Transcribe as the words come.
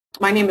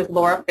My name is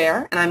Laura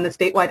Fair, and I'm the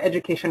Statewide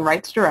Education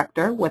Rights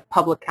Director with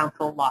Public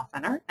Counsel Law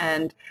Center.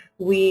 And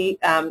we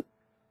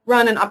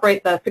run and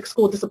operate the Fixed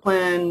School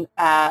Discipline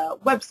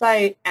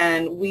website,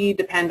 and we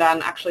depend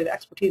on actually the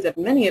expertise of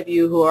many of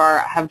you who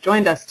have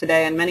joined us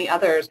today and many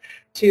others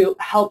to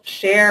help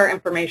share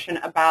information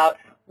about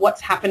what's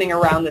happening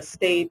around the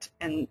state,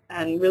 and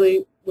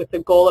really with the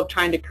goal of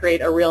trying to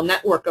create a real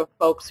network of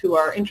folks who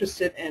are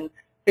interested in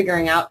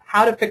figuring out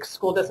how to fix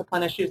school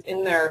discipline issues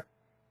in their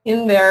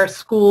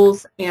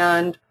schools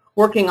and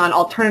working on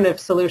alternative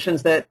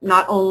solutions that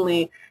not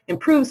only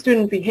improve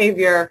student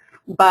behavior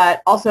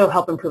but also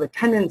help improve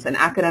attendance and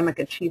academic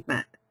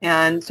achievement.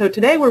 And so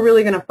today we're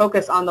really going to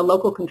focus on the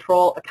Local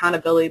Control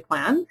Accountability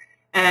Plan,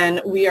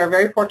 and we are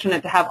very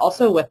fortunate to have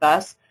also with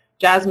us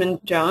Jasmine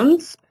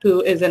Jones,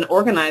 who is an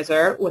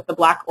organizer with the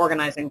Black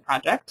Organizing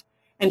Project,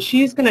 and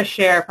she's going to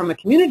share from a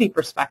community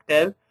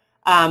perspective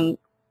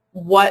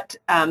what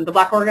the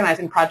Black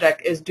Organizing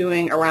Project is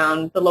doing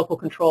around the local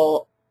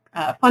control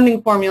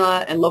funding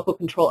formula and local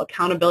control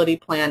accountability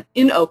plan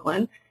in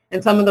Oakland,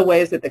 and some of the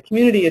ways that the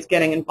community is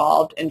getting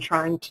involved in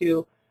trying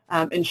to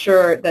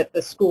ensure that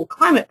the school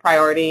climate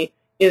priority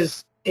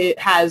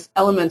has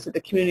elements that the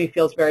community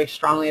feels very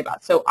strongly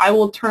about. So I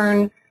will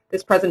turn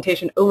this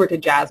presentation over to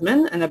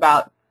Jasmine in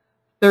about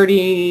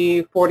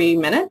 30-40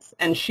 minutes,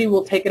 and she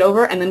will take it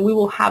over, and then we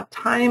will have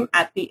time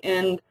at the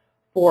end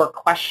for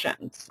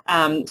questions.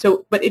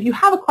 But if you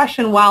have a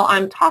question while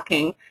I'm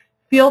talking,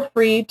 feel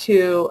free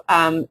to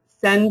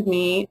send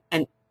me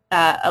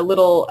a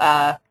little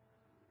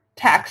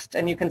text,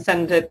 and you can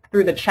send it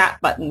through the chat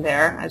button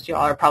there, as you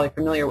all are probably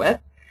familiar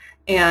with.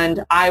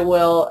 And I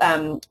will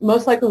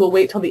most likely will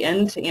wait till the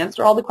end to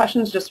answer all the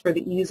questions just for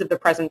the ease of the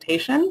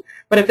presentation.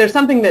 But if there's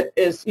something that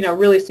is,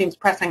 really seems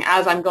pressing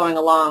as I'm going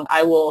along,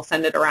 I will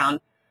send it around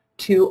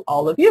to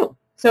all of you.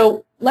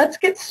 So let's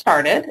get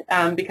started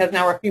because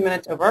now we're a few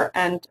minutes over,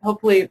 and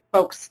hopefully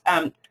folks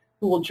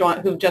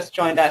who've just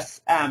joined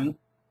us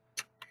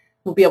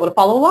will be able to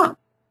follow along.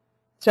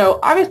 So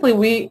obviously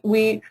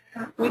we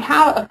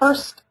have a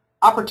first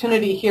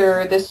opportunity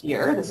here this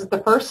year. This is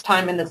the first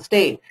time in the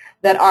state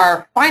that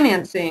our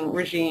financing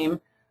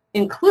regime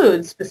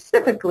includes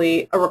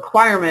specifically a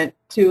requirement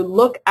to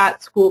look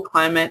at school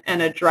climate and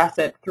address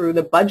it through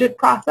the budget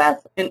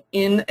process and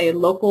in a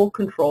local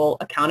control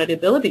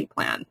accountability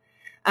plan.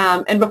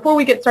 And before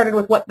we get started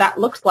with what that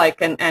looks like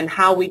and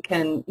how we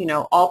can,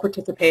 all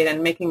participate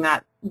in making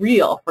that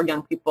real for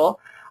young people,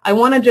 I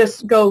want to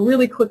just go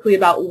really quickly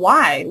about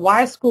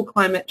why school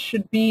climate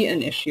should be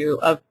an issue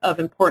of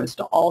importance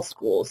to all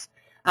schools.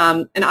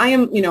 And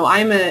I'm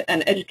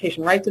an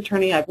education rights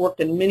attorney. I've worked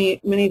in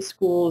many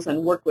schools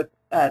and worked with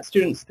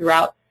students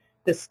throughout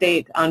the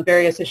state on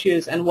various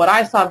issues. And what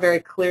I saw very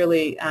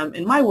clearly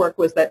in my work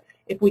was that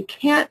if we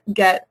can't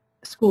get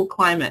school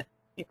climate,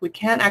 if we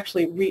can't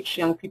actually reach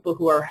young people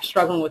who are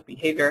struggling with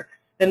behavior,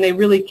 then they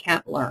really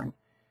can't learn.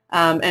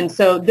 And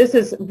so this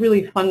is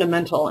really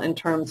fundamental in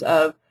terms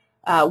of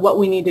what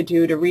we need to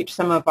do to reach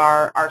some of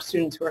our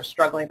students who are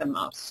struggling the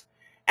most.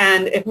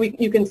 And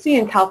you can see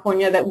in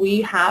California that we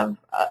have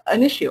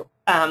an issue.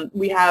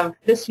 We have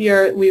this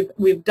year,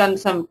 we've done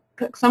some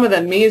of the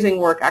amazing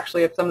work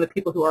actually of some of the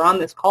people who are on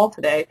this call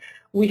today.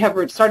 We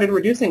have started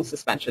reducing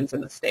suspensions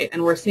in the state,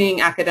 and we're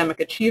seeing academic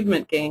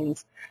achievement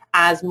gains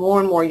as more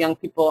and more young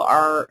people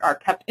are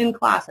kept in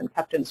class and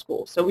kept in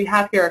school. So we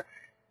have here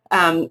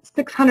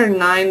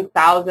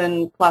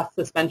 609,000 plus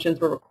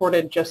suspensions were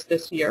recorded just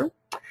this year.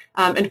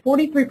 And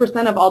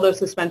 43% of all those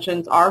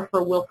suspensions are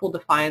for willful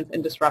defiance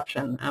and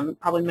disruption.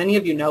 Probably many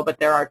of you know, but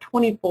there are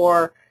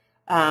 24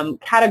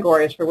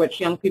 categories for which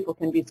young people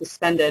can be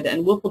suspended,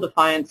 and willful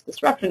defiance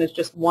disruption is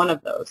just one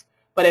of those.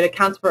 But it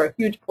accounts for a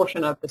huge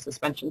portion of the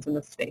suspensions in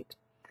the state.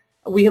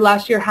 We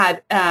last year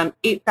had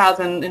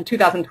 8,000, in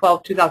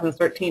 2012,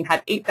 2013,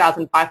 had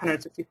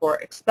 8,564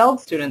 expelled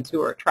students who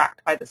were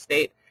tracked by the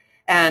state.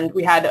 And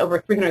we had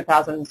over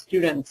 300,000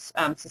 students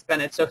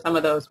suspended, so some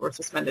of those were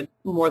suspended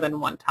more than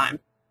one time.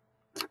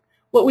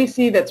 What we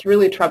see that's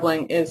really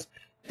troubling is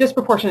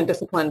disproportionate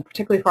discipline,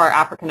 particularly for our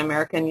African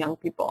American young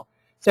people.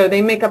 So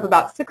they make up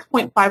about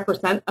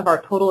 6.5% of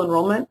our total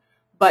enrollment,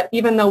 but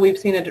even though we've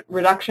seen a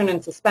reduction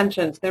in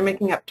suspensions, they're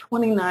making up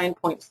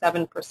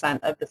 29.7%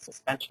 of the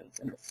suspensions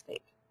in the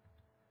state.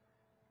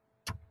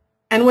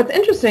 And what's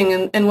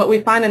interesting and what we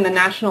find in the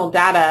national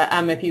data,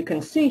 if you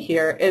can see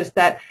here, is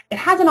that it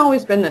hasn't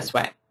always been this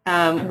way.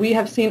 We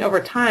have seen over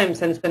time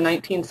since the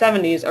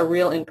 1970s a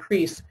real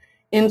increase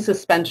in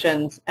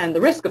suspensions and the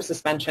risk of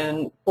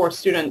suspension for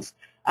students,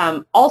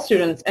 all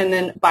students, and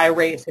then by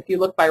race. If you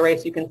look by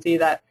race, you can see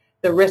that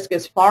the risk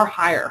is far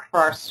higher for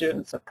our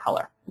students of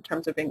color in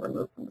terms of being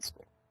removed from the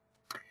school.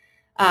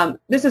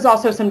 This is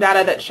also some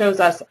data that shows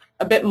us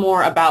a bit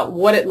more about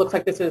what it looks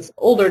like. This is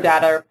older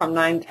data from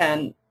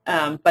 9-10,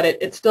 but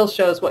it still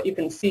shows what you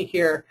can see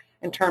here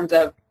in terms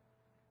of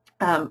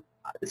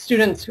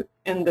students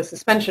in the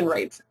suspension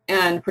rates,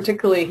 and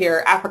particularly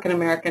here African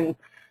American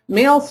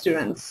male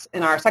students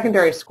in our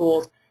secondary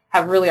schools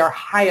have really our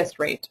highest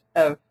rate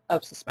of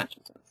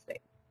suspensions in the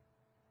state.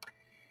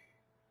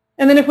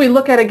 And then if we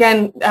look at,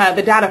 again,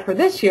 the data for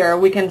this year,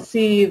 we can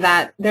see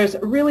that there's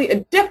really a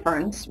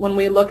difference when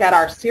we look at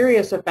our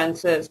serious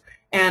offenses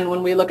and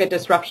when we look at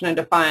disruption and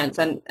defiance.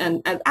 And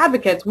as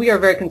advocates, we are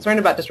very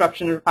concerned about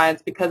disruption and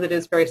defiance because it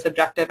is very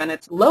subjective and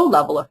it's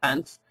low-level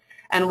offense.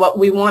 And what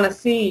we want to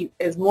see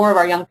is more of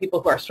our young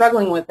people who are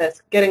struggling with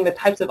this getting the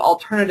types of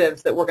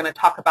alternatives that we're going to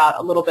talk about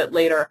a little bit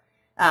later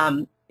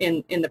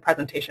in the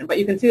presentation. But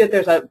you can see that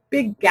there's a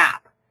big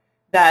gap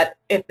that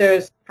if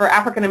there's, for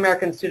African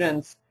American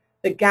students,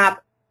 the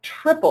gap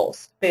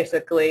triples,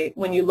 basically,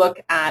 when you look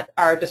at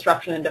our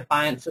disruption and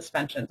defiance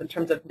suspensions in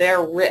terms of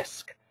their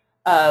risk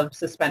of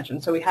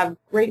suspension. So we have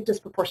great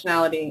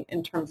disproportionality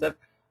in terms of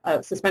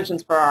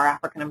suspensions for our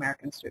African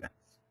American students.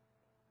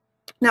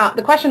 Now,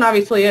 the question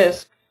obviously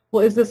is,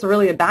 well, is this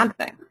really a bad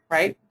thing,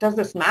 right? Does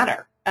this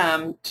matter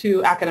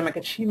to academic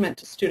achievement,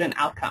 to student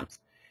outcomes?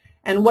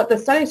 And what the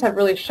studies have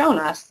really shown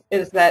us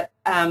is that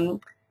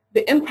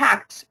the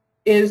impact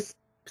is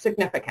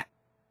significant.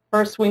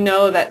 First, we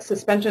know that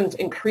suspensions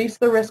increase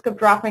the risk of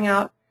dropping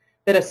out,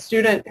 that a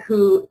student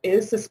who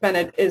is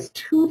suspended is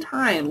 2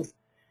 times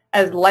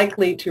as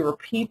likely to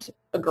repeat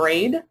a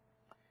grade,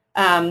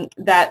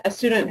 that a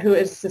student who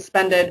is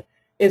suspended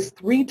is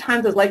 3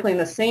 times as likely in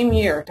the same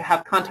year to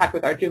have contact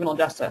with our juvenile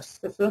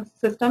justice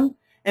system.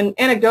 And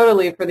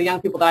anecdotally, for the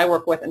young people that I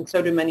work with, and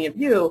so do many of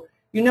you,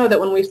 you know that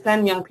when we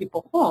send young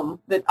people home,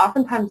 that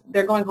oftentimes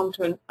they're going home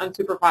to an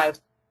unsupervised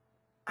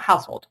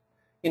household.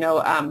 You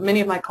know,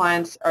 many of my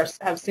clients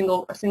have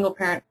single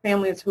parent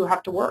families who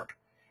have to work,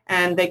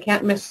 and they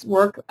can't miss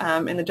work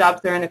in the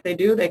jobs they're in. If they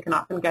do, they can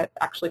often get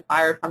actually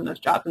fired from those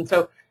jobs. And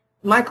so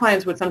my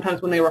clients would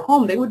sometimes, when they were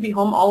home, they would be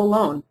home all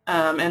alone,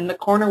 and the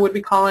coroner would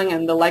be calling,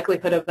 and the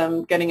likelihood of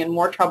them getting in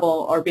more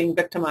trouble or being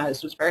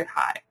victimized was very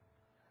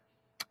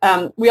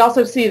high. We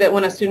also see that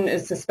when a student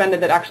is suspended,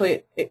 that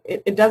actually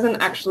it doesn't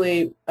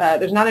actually,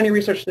 there's not any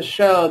research to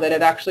show that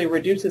it actually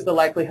reduces the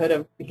likelihood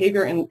of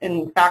behavior.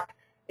 In fact,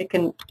 it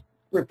can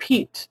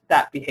repeat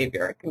that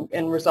behavior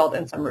and result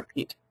in some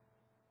repeat.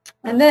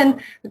 And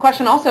then the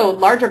question, also a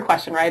larger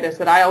question, right, is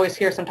that I always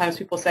hear sometimes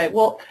people say,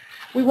 well,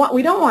 we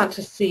don't want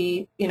to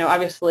see, you know,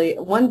 obviously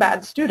one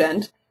bad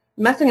student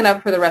messing it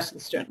up for the rest of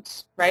the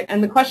students, right?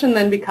 And the question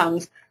then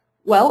becomes,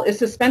 well, is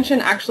suspension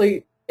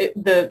actually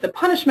the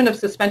punishment of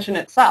suspension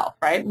itself,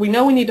 right? We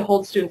know we need to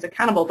hold students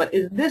accountable, but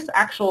is this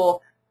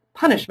actual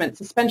punishment,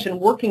 suspension,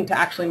 working to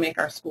actually make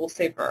our schools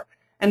safer?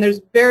 And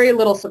there's very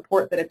little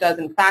support that it does.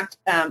 In fact,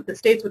 the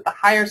states with the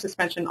higher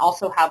suspension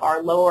also have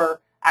our lower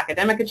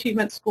academic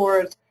achievement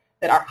scores,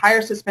 that our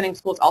higher suspending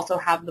schools also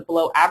have the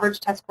below average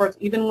test scores,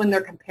 even when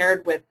they're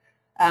compared with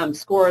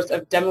scores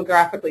of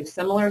demographically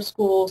similar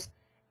schools.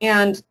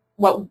 And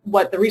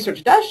what the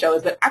research does show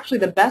is that actually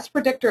the best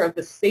predictor of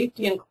the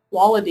safety and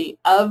quality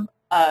of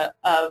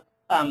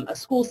a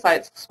school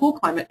site's school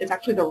climate is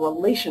actually the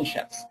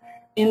relationships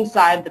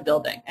inside the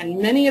building. And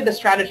many of the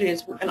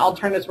strategies and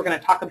alternatives we're going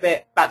to talk a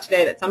bit about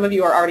today that some of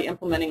you are already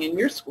implementing in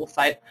your school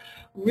site,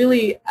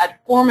 really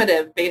at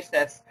formative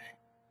basis,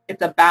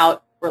 it's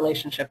about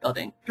relationship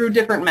building through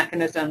different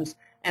mechanisms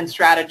and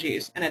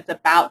strategies, and it's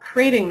about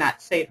creating that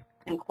safe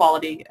and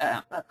quality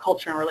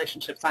culture and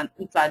relationships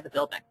inside the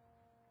building.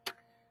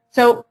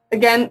 So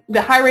again,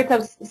 the high rates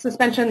of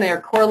suspension, they are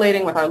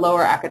correlating with our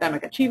lower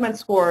academic achievement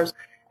scores,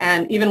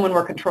 and even when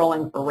we're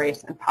controlling for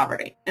race and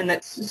poverty. And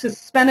that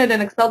suspended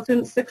and expelled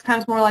students 6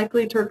 times more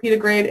likely to repeat a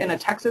grade in a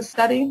Texas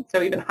study,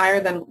 so even higher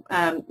than,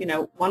 you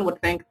know, one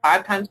would think,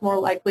 5 times more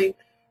likely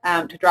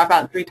to drop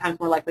out and 3 times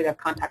more likely to have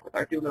contact with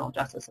our juvenile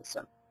justice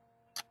system.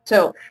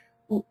 So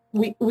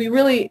we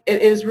really,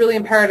 it is really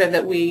imperative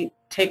that we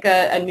take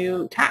a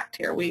new tact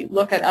here. We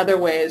look at other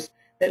ways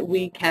that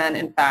we can,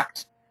 in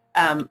fact,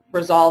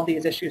 resolve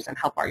these issues and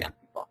help our young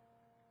people.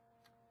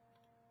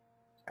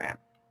 Sorry.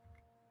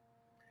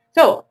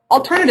 So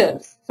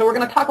alternatives. So we're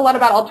going to talk a lot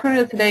about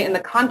alternatives today in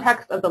the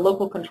context of the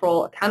local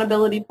control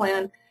accountability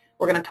plan.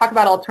 We're going to talk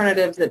about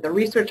alternatives that the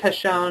research has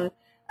shown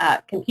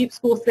can keep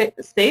schools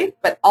safe,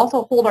 but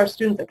also hold our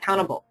students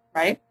accountable,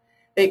 right?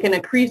 They can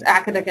increase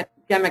academic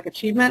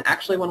achievement.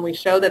 Actually, when we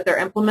show that they're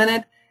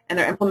implemented and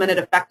they're implemented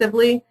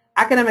effectively,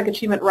 academic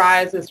achievement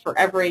rises for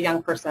every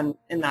young person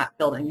in that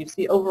building. You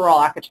see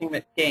overall academic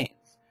achievement gains.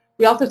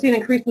 We also see an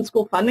increase in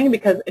school funding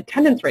because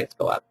attendance rates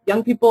go up.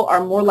 Young people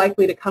are more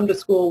likely to come to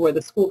school where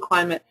the school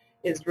climate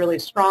is really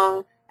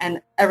strong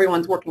and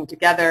everyone's working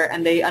together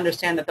and they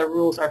understand that the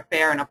rules are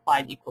fair and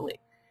applied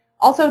equally.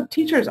 Also,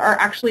 teachers are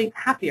actually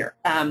happier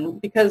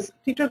because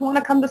teachers want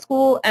to come to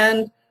school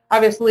and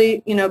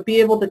obviously, you know,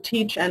 be able to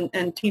teach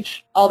and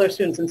teach all their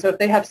students. And so if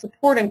they have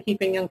support in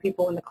keeping young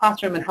people in the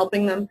classroom and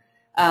helping them,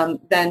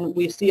 then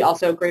we see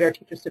also greater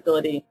teacher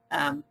stability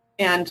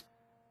and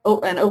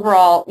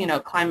overall, you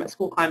know,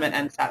 school climate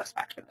and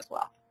satisfaction as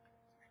well.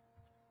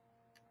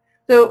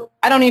 So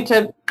I don't need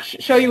to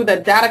show you, the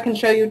data can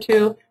show you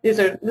too. This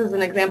is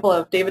an example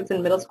of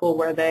Davidson Middle School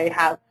where they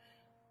have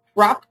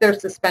dropped their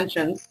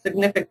suspensions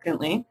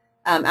significantly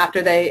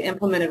after they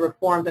implemented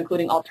reforms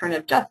including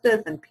alternative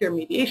justice and peer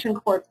mediation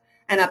courts.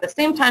 And at the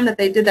same time that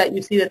they did that,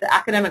 you see that the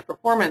academic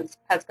performance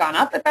has gone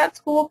up at that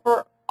school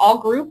for all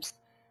groups,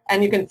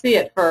 and you can see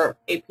it for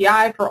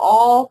API for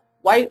all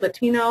white,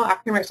 Latino,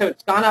 African American, so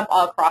it's gone up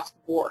all across the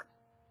board.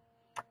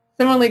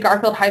 Similarly,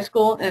 Garfield High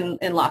School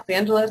in Los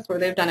Angeles, where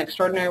they've done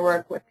extraordinary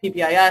work with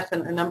PBIS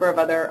and a number of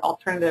other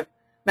alternative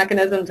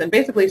mechanisms, and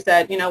basically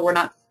said, you know, we're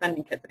not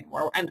suspending kids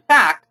anymore. In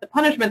fact, the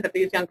punishment that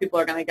these young people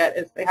are going to get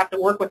is they have to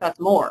work with us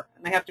more,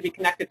 and they have to be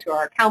connected to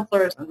our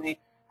counselors, and they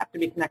have to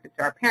be connected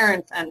to our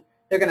parents, and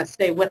they're going to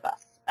stay with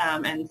us.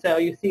 And so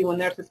you see when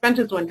their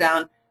suspensions went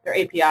down, their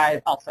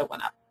API also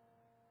went up.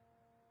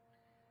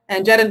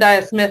 And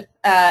Jedediah Smith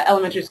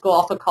Elementary School,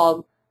 also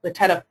called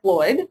Letitia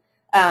Floyd,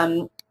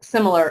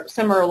 similar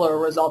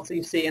results that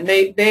you see. And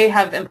they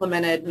have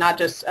implemented not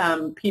just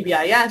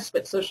PBIS,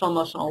 but social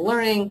emotional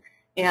learning,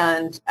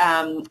 and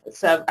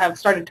so I've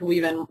started to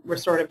weave in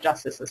restorative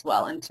justice as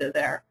well into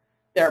their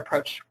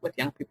approach with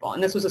young people.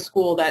 And this was a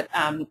school that,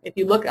 if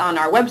you look on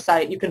our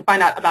website, you can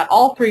find out about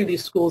all three of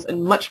these schools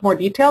in much more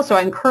detail. So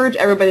I encourage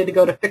everybody to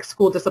go to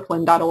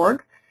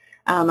fixschooldiscipline.org.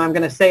 I'm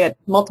going to say it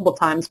multiple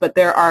times, but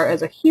there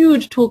is a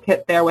huge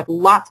toolkit there with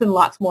lots and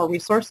lots more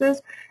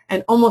resources.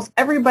 And almost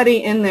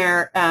everybody in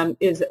there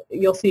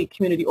you'll see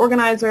community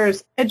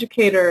organizers,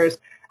 educators,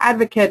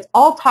 advocates,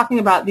 all talking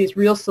about these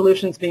real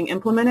solutions being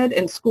implemented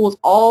in schools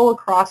all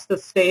across the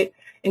state,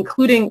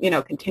 including, you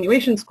know,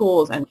 continuation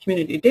schools and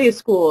community day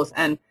schools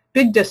and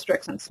big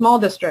districts and small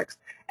districts.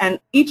 And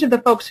each of the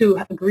folks who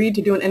agreed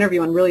to do an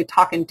interview and really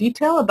talk in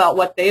detail about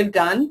what they've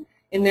done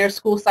in their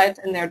school sites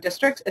and their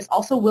districts is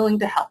also willing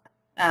to help.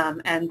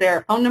 And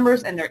their phone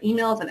numbers and their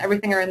emails and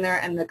everything are in there,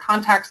 and the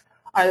contacts,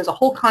 there's a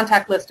whole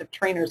contact list of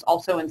trainers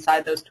also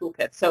inside those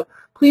toolkits. So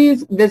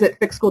please visit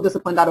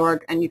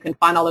fixschooldiscipline.org and you can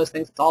find all those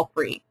things. It's all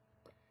free.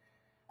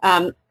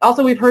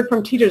 Also, we've heard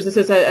from teachers. This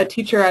is a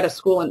teacher at a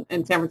school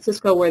in San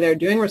Francisco where they're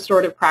doing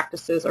restorative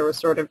practices or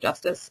restorative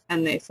justice,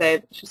 and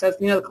she says,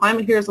 you know, the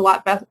climate here is a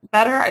lot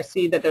better. I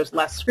see that there's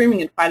less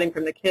screaming and fighting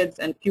from the kids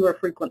and fewer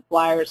frequent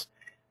flyers,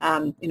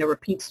 you know,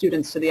 repeat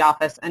students to the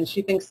office, and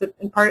she thinks that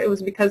in part it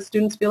was because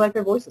students feel like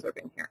their voices are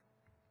being heard.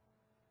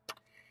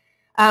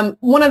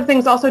 One of the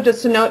things also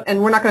just to note,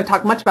 and we're not going to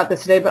talk much about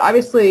this today, but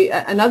obviously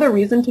another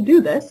reason to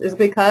do this is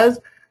because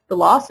the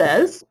law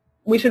says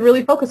we should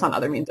really focus on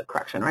other means of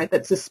correction, right?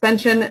 That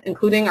suspension,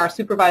 including our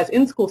supervised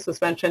in-school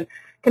suspension,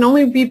 can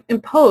only be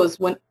imposed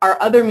when our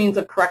other means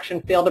of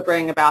correction fail to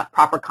bring about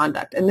proper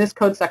conduct. And this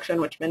code section,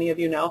 which many of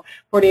you know,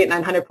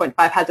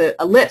 48900.5, has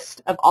a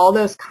list of all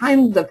those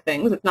kinds of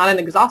things. It's not an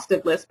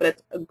exhaustive list, but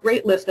it's a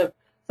great list of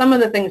some of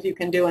the things you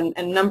can do, and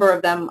a number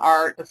of them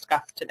are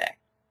discussed today.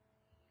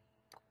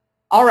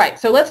 All right,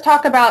 so let's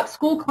talk about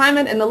school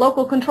climate and the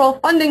local control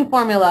funding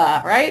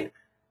formula, right?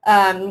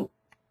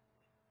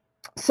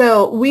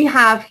 So we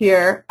have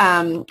here,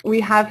 there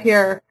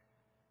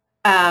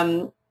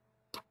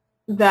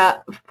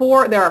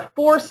are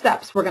 4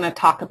 steps we're going to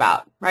talk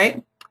about,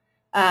 right?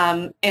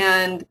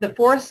 And the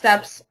 4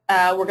 steps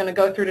we're going to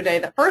go through today.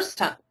 The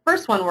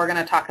first one we're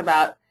going to talk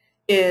about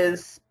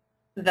is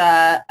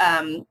the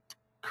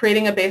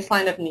creating a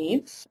baseline of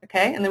needs,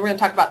 okay? And then we're going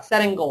to talk about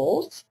setting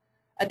goals,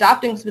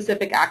 adopting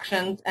specific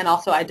actions, and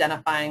also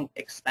identifying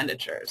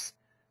expenditures.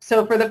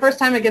 So for the first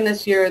time again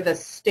this year, the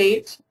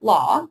state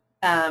law,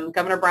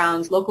 Governor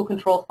Brown's local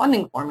control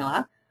funding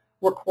formula,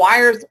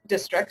 requires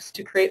districts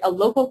to create a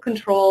local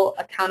control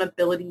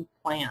accountability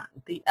plan,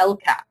 the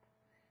LCAP.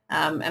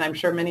 And I'm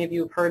sure many of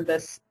you have heard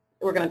this.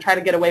 We're going to try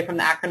to get away from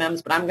the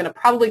acronyms, but I'm going to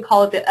probably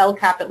call it the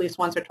LCAP at least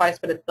once or twice,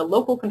 but it's the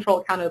local control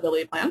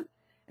accountability plan.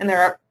 And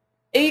there are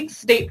 8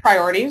 state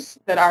priorities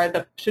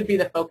that should be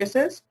the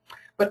focuses,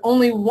 but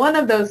only one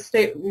of those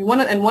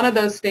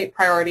state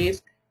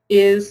priorities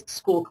is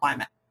school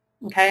climate.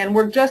 Okay, and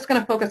we're just going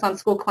to focus on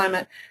school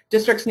climate.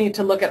 Districts need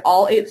to look at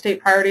all 8 state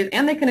priorities,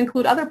 and they can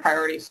include other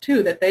priorities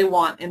too that they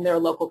want in their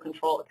local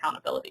control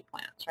accountability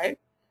plans, right?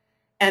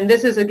 And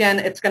this is, again,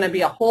 it's going to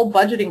be a whole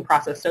budgeting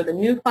process. So the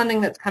new funding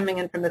that's coming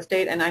in from the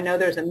state, and I know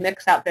there's a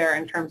mix out there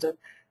in terms of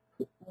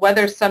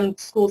whether some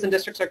schools and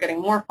districts are getting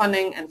more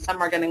funding and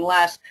some are getting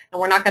less, and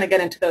we're not going to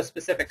get into those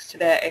specifics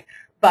today,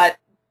 but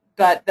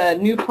the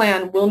new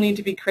plan will need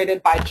to be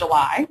created by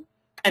July,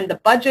 and the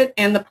budget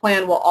and the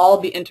plan will all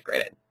be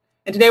integrated.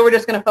 And today we're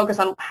just going to focus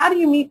on how do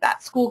you meet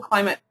that school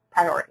climate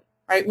priority,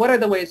 right? What are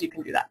the ways you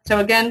can do that? So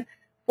again,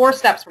 4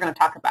 steps we're going to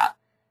talk about.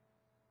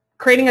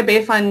 Creating a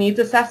baseline needs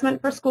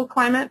assessment for school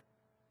climate,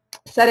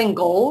 setting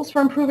goals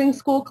for improving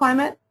school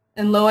climate,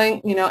 and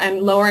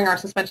lowering our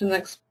suspensions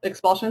and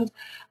expulsions,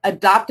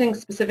 adopting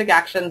specific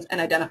actions, and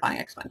identifying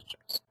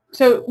expenditures.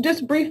 So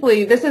just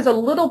briefly, this is a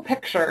little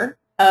picture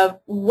of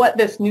what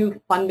this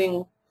new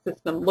funding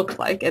system looks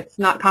like. It's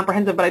not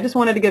comprehensive, but I just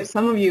wanted to give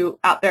some of you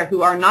out there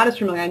who are not as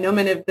familiar. I know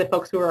many of the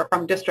folks who are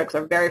from districts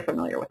are very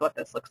familiar with what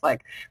this looks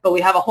like, but we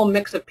have a whole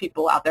mix of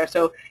people out there.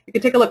 So you can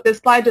take a look. This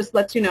slide just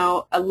lets you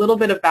know a little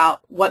bit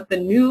about what the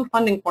new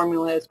funding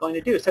formula is going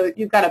to do. So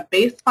you've got a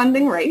base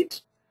funding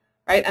rate,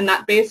 right? And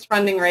that base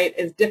funding rate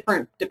is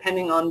different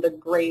depending on the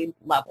grade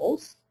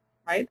levels,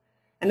 right?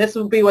 And this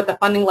will be what the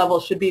funding level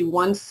should be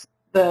once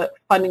the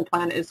funding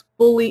plan is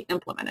fully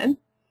implemented.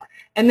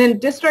 And then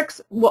districts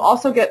will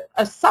also get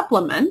a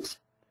supplement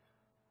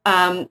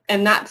and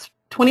that's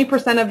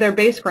 20% of their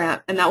base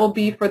grant, and that will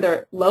be for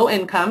their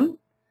low-income,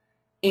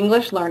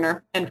 English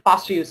learner, and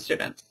foster youth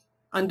students.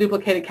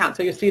 Unduplicated count.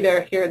 So you see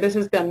there here, this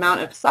is the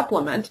amount of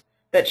supplement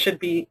that should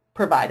be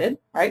provided,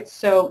 right?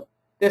 So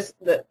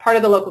the part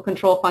of the local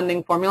control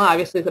funding formula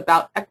obviously is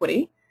about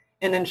equity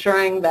and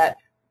ensuring that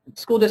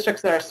school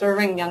districts that are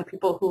serving young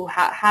people who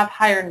have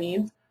higher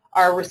needs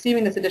are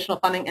receiving this additional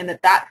funding, and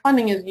that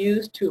funding is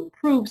used to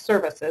improve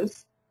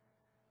services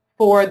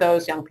for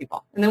those young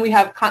people. And then we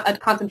have a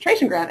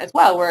concentration grant as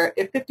well, where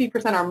if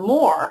 50% or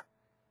more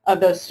of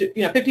those,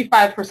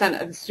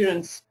 55% of the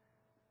students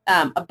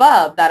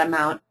above that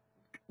amount,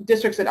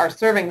 districts that are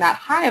serving that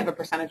high of a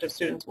percentage of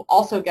students will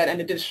also get an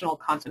additional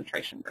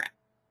concentration grant.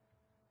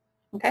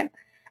 Okay,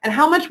 and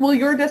how much will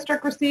your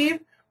district receive?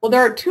 Well,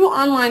 there are 2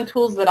 online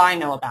tools that I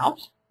know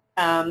about,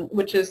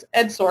 which is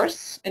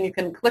EdSource, and you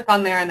can click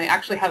on there, and they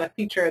actually have a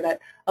feature that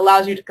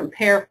allows you to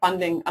compare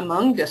funding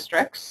among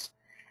districts.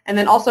 And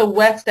then also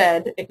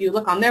WestEd, if you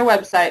look on their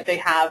website, they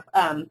have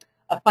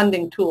a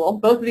funding tool.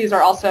 Both of these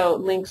are also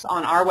links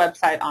on our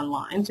website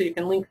online, so you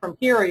can link from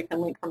here or you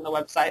can link from the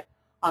website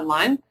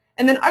online.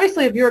 And then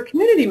obviously if you're a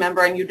community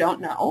member and you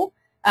don't know,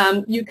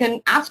 you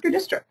can ask your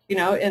district,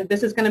 and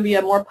this is going to be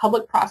a more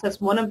public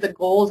process. One of the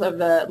goals of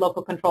the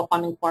local control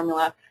funding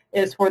formula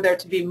is for there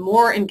to be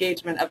more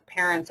engagement of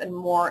parents and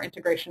more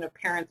integration of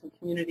parents and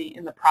community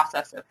in the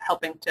process of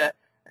helping to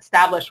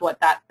establish what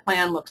that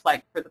plan looks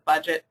like for the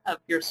budget of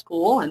your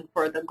school and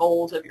for the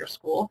goals of your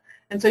school.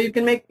 And so you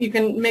can make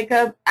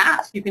a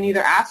ask. You can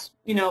either ask,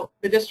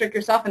 the district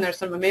yourself, and there's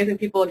some amazing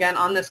people again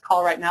on this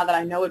call right now that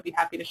I know would be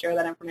happy to share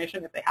that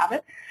information if they have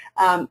it.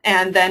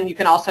 And then you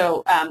can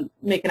also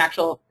make an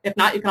actual, if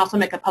not, you can also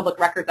make a Public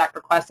Records Act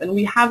request. And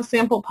we have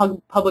sample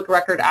Public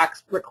Record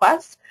Act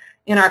requests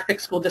in our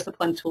Fixed School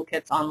Discipline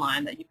Toolkits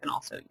online that you can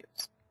also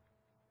use.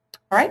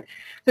 All right,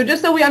 so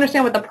just so we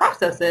understand what the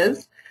process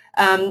is,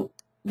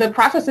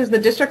 the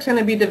district's going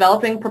to be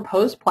developing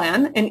proposed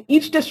plan, and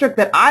each district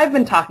that I've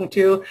been talking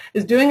to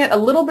is doing it a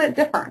little bit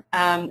different.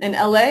 In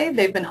LA,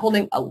 they've been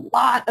holding a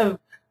lot of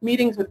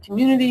meetings with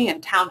community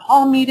and town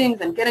hall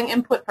meetings and getting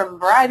input from a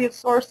variety of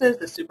sources.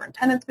 The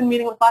superintendent's been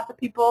meeting with lots of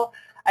people.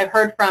 I've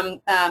heard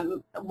from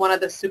one of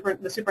the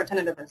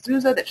superintendent of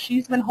Azusa that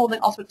she's been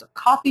holding all sorts of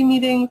coffee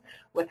meetings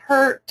with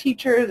her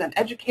teachers and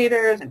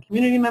educators and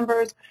community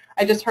members.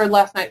 I just heard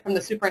last night from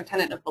the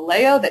superintendent of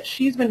Vallejo that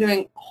she's been doing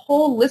a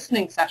whole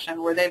listening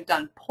session where they've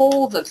done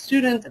polls of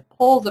students and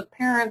polls of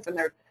parents, and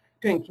they're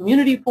doing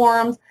community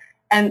forums.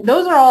 And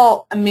those are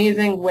all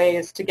amazing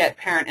ways to get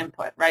parent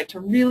input, right,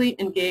 to really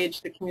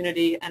engage the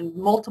community at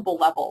multiple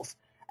levels.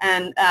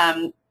 And,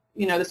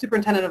 the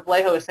superintendent of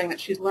Vallejo is saying that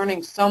she's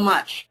learning so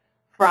much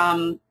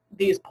from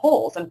these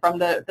polls and from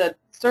the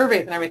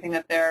surveys and everything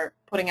that they're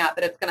putting out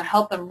that it's going to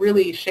help them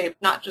really shape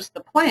not just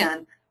the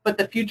plan, but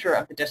the future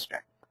of the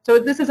district. So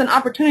this is an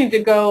opportunity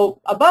to go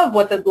above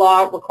what the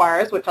law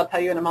requires, which I'll tell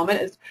you in a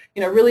moment, is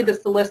really to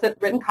solicit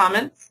written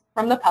comments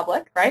from the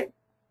public, right?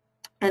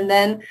 And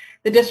then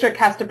the district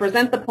has to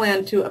present the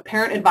plan to a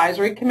parent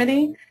advisory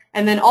committee,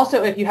 and then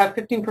also if you have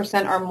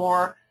 15% or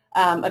more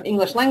of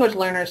English language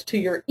learners, to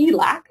your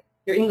ELAC,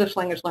 your English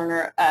language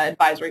learner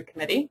advisory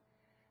committee.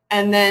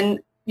 And then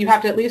you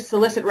have to at least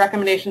solicit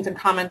recommendations and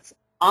comments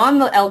on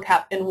the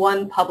LCAP in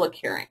one public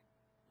hearing,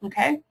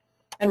 okay?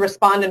 And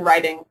respond in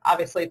writing,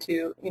 obviously,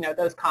 to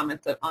those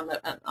comments on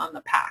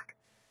the PAC.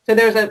 So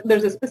there's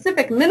a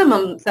specific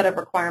minimum set of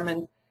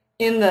requirements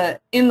in the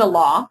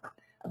law,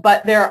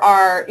 but there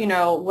are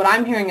what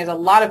I'm hearing is a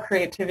lot of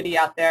creativity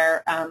out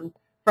there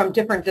from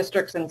different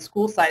districts and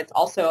school sites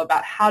also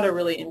about how to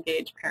really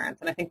engage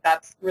parents, and I think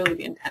that's really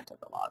the intent of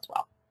the law as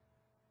well.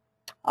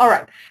 All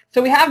right,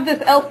 so we have this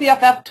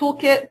LCFF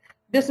toolkit.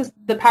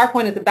 The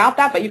PowerPoint is about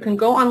that, but you can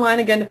go online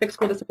again to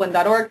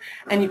fixedsschooldiscipline.org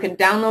and you can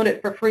download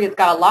it for free. It's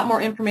got a lot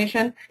more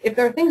information. If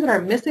there are things that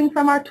are missing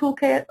from our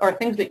toolkit or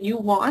things that you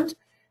want,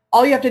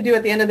 all you have to do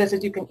at the end of this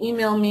is you can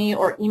email me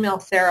or email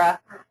Sarah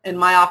in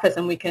my office,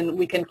 and we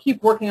can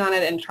keep working on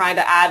it and try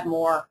to add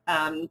more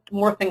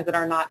things that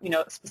are not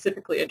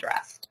specifically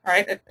addressed. All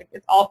right,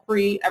 it's all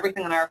free.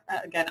 Everything on our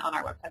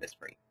website is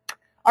free.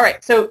 All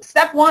right, so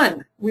step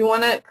 1, we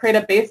want to create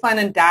a baseline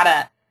and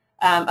data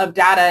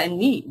and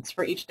needs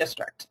for each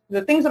district.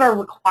 The things that are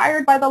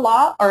required by the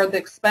law are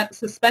the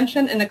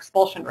suspension and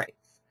expulsion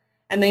rates,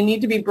 and they need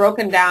to be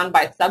broken down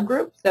by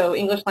subgroups, so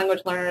English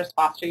language learners,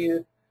 foster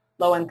youth,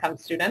 low-income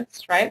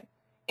students, right?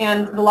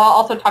 And the law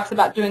also talks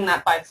about doing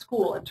that by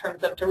school in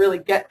terms of to really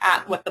get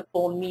at what the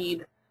full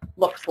need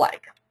looks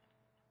like.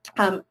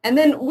 And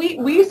then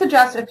we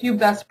suggest a few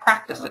best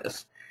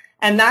practices,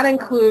 and that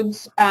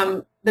includes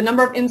the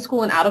number of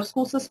in-school and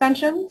out-of-school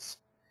suspensions,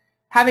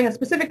 having a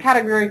specific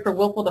category for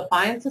willful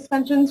defiance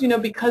suspensions,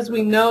 because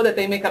we know that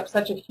they make up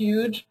such a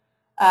huge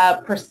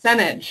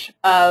percentage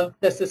of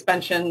the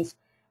suspensions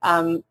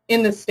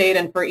in the state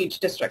and for each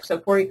district, so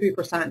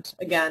 43%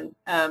 again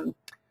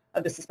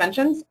of the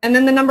suspensions. And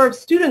then the number of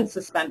students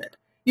suspended.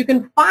 You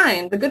can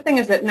find, the good thing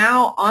is that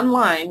now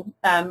online,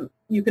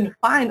 you can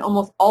find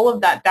almost all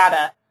of that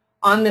data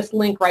on this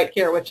link right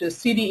here, which is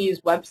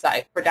CDE's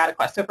website for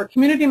DataQuest. So for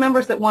community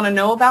members that want to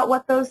know about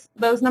what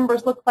those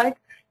numbers look like,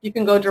 you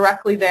can go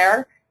directly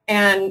there.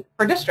 And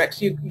for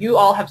districts, you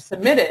all have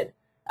submitted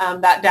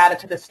that data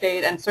to the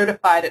state and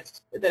certified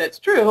that it's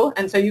true.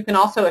 And so you can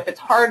also, if it's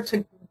hard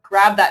to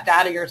grab that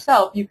data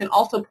yourself, you can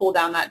also pull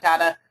down that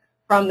data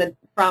from the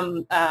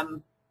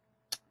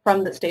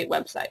state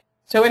website.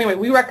 So anyway,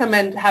 we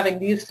recommend having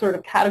these sort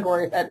of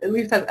categories at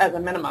least as a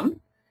minimum.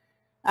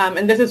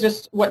 And this is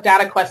just what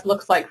DataQuest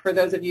looks like for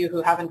those of you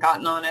who haven't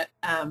gotten on it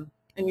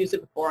and used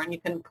it before. And you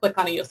can click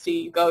on it, you'll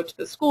see you go to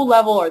the school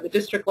level or the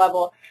district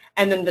level,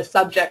 and then the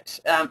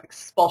subject,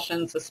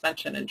 expulsion,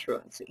 suspension, and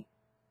truancy.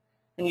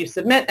 And you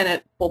submit, and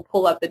it will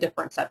pull up the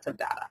different sets of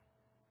data.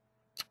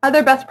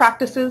 Other best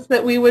practices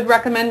that we would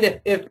recommend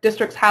if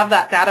districts have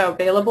that data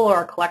available or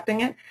are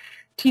collecting it: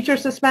 teacher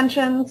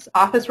suspensions,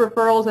 office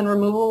referrals and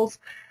removals.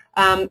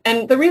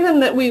 And the reason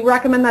that we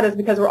recommend that is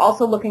because we're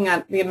also looking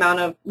at the amount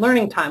of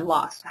learning time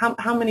lost.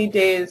 How many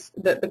days,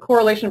 the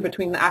correlation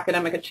between the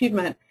academic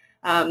achievement,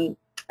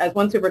 as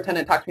one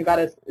superintendent talked to me about,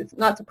 it's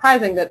not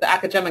surprising that the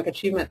academic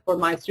achievement for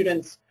my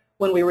students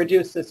when we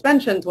reduced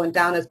suspensions went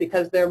down, is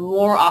because they're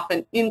more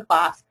often in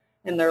class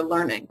and they're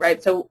learning,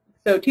 right? So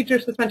teacher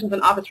suspensions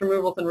and office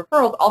removals and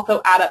referrals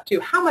also add up to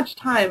how much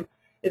time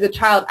is a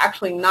child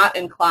actually not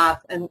in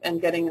class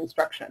and getting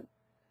instruction.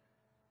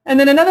 And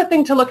then another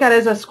thing to look at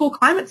is a school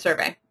climate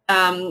survey.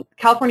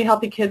 California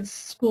Healthy Kids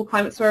School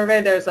Climate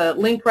Survey, there's a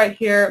link right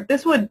here.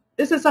 This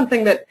is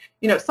something that,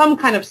 some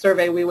kind of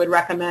survey we would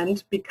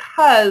recommend,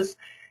 because,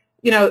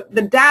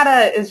 the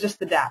data is just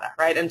the data,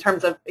 right, in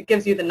terms of it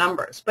gives you the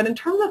numbers. But in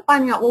terms of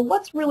finding out, well,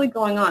 what's really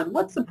going on?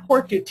 What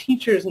support do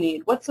teachers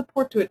need? What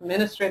support do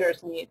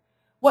administrators need?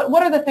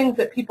 What are the things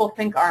that people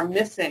think are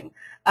missing?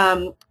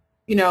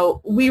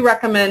 We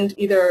recommend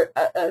either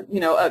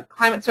a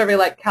climate survey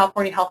like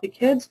California Healthy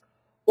Kids,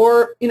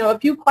 or a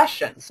few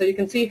questions. So you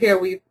can see here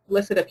we've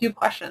listed a few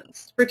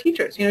questions for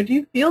teachers. Do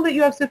you feel that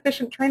you have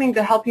sufficient training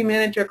to help you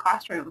manage your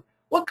classroom?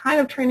 What kind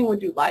of training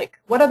would you like?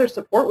 What other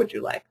support would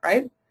you like,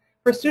 right?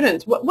 For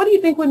students, what do you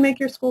think would make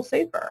your school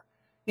safer?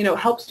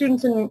 Help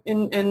students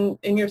in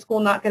your school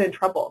not get in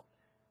trouble.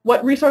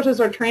 What resources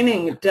or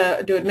training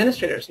do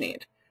administrators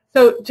need?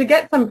 So to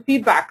get some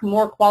feedback,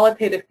 more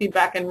qualitative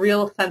feedback and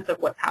real sense of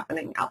what's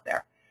happening out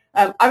there.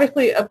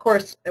 Obviously, of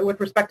course, with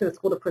respect to the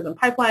school to prison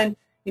pipeline,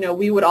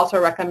 we would also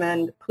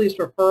recommend police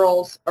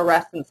referrals,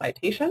 arrests, and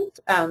citations,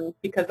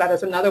 because that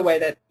is another way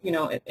that,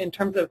 in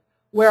terms of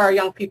where our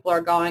young people are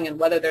going and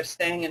whether they're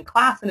staying in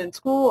class and in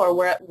school, or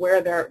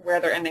where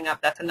they're ending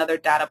up, that's another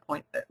data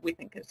point that we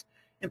think is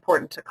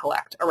important to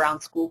collect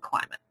around school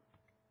climate.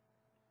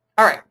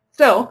 All right,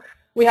 so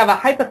we have a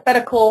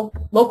hypothetical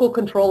local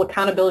control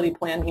accountability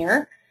plan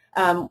here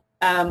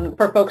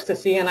for folks to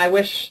see, and I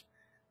wish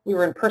we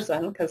were in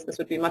person because this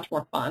would be much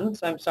more fun,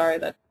 so I'm sorry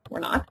that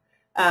we're not.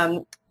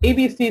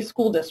 ABC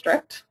School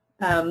District.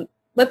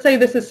 Let's say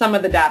this is some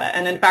of the data,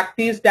 and in fact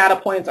these data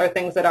points are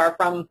things that are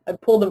I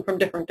pulled them from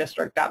different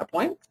district data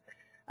points.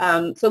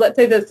 So let's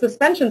say the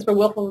suspensions for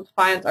willful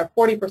defiance are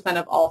 40%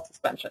 of all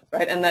suspensions,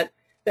 right? And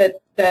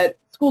that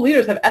school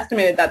leaders have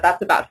estimated that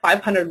that's about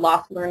 500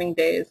 lost learning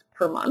days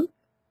per month.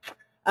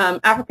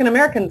 African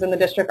Americans in the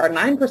district are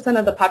 9%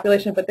 of the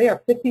population, but they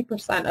are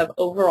 50% of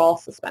overall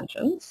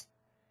suspensions.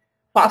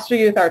 Foster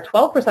youth are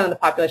 12% of the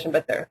population,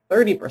 but they're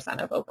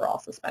 30% of overall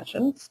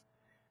suspensions.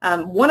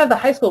 One of the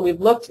high school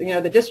we've looked,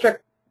 the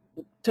district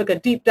took a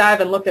deep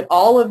dive and looked at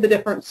all of the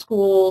different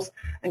schools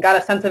and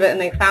got a sense of it, and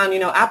they found,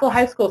 Apple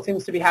High School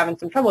seems to be having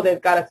some trouble.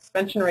 They've got a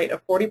suspension rate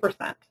of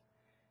 40%,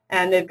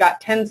 and they've got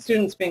 10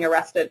 students being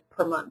arrested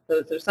per month.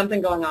 So there's something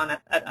going on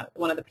at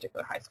one of the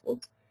particular high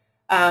schools.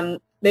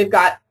 They've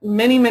got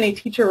many, many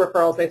teacher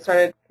referrals. They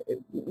started,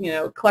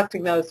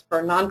 collecting those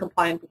for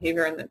non-compliant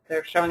behavior, and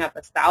they're showing up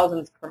as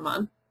thousands per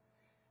month.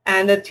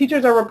 And the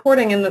teachers are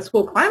reporting in the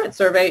school climate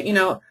survey,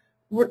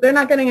 they're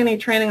not getting any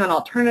training on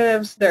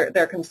alternatives.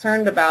 They're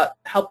concerned about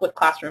help with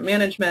classroom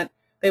management.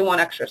 They want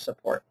extra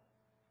support.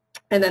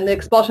 And then the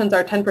expulsions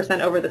are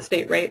 10% over the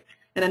state rate,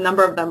 and a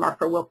number of them are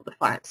for willful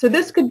defiance. So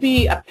this could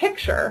be a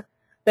picture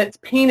that's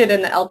painted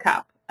in the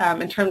LCAP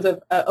in terms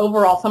of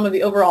some of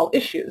the overall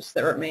issues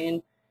that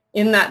remain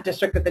in that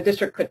district that the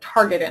district could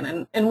target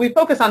in. And we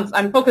focus on,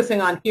 I'm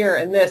focusing on here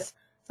in this,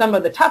 some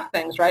of the tough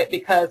things, right?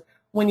 Because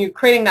when you're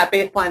creating that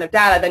baseline of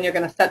data, then you're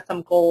going to set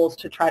some goals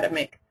to try to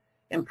make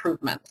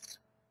improvements.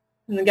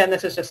 And again,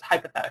 this is just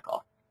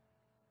hypothetical.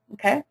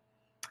 Okay.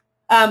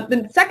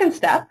 The second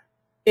step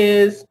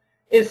is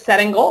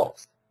setting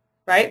goals,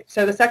 right?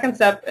 So the second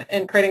step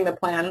in creating the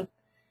plan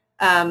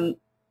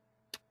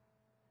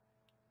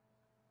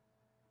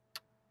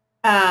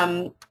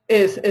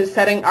is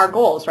setting our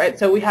goals, right?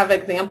 So we have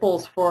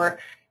examples for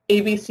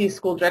ABC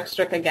School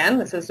District. Again,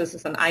 this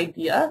is an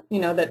idea,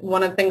 that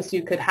one of the things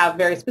you could have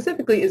very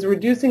specifically is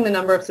reducing the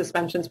number of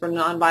suspensions for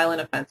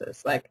nonviolent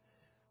offenses, like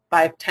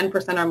by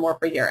 10% or more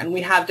per year. And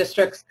we have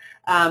districts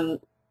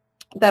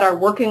that are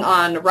working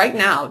on right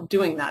now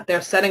doing that.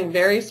 They're setting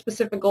very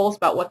specific goals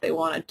about what they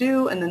want to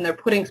do, and then they're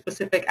putting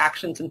specific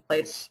actions in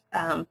place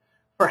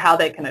for how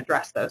they can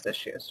address those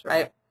issues,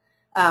 right?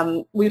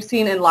 We've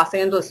seen in Los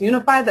Angeles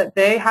Unified that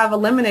they have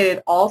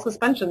eliminated all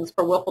suspensions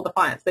for willful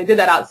defiance. They did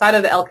that outside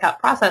of the LCAP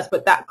process,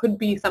 but that could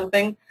be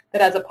something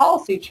that as a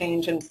policy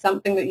change and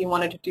something that you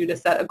wanted to do to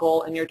set a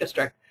goal in your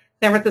district.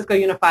 San Francisco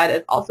Unified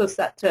is also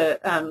set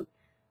to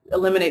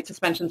eliminate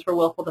suspensions for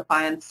willful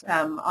defiance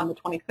on the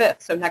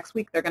 25th. So next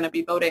week they're going to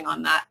be voting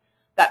on that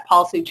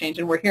policy change,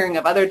 and we're hearing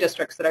of other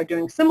districts that are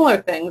doing similar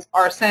things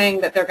are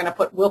saying that they're going to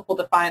put willful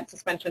defiance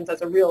suspensions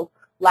as a real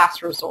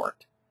last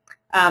resort.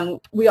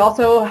 We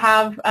also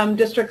have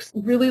districts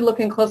really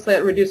looking closely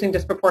at reducing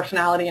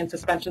disproportionality and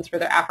suspensions for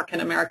their African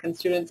American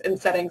students and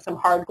setting some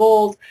hard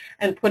goals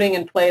and putting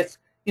in place,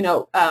 you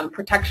know,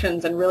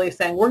 protections and really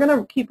saying we're going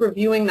to keep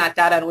reviewing that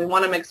data and we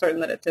want to make certain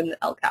that it's in the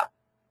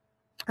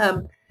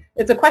LCAP.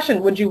 It's a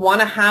question: would you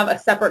want to have a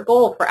separate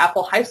goal for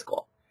Apple High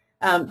School?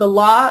 The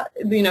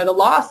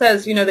law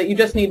says, you know, that you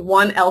just need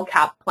one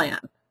LCAP plan,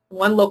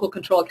 one local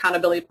control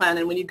accountability plan,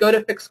 and when you go to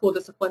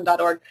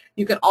fixschooldiscipline.org,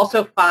 you can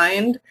also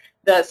find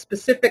the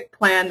specific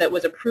plan that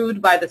was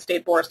approved by the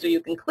state board, so you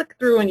can click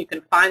through and you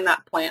can find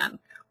that plan.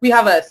 We're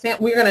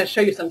going to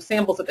show you some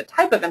samples of the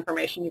type of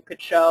information you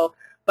could show,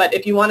 but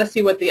if you want to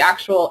see what the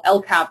actual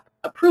LCAP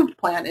approved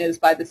plan is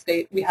by the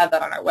state, we have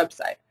that on our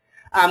website.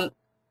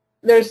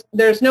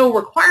 There's no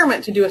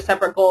requirement to do a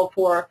separate goal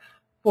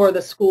for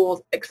the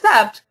schools,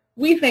 except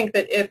we think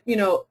that if, you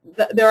know,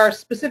 there are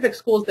specific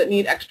schools that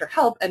need extra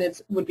help and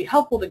it would be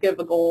helpful to give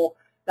a goal,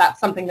 that's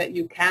something that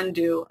you can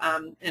do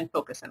and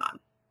focus in on.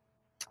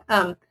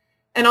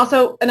 And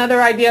also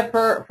another idea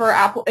for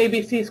Apple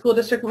ABC school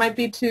district might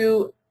be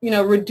to, you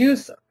know,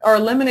 reduce or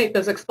eliminate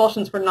those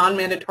expulsions for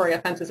non-mandatory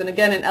offenses. And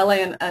again, in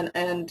LA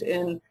and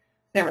in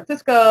San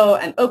Francisco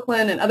and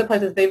Oakland and other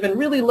places, they've been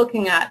really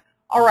looking at,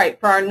 all right,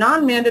 for our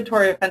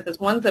non-mandatory offenses,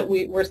 ones that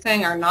we're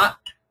saying are not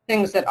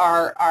things that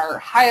are our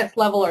highest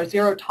level or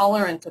zero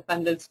tolerance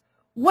offenses,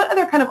 what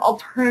other kind of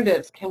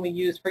alternatives can we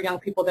use for young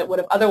people that would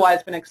have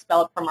otherwise been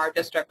expelled from our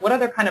district? What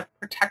other kind of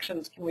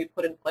protections can we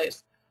put in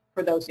place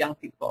for those young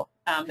people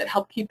that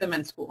help keep them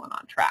in school and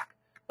on track,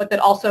 but that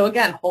also,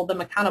 again, hold them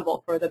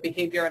accountable for the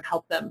behavior and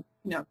help them,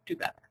 you know, do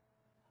better?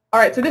 All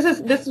right, so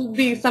this would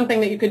be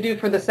something that you could do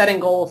for the setting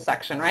goals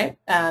section, right?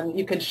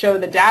 You could show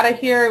the data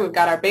here. We've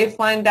got our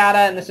baseline data,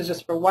 and this is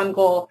just for one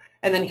goal.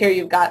 And then here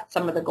you've got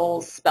some of the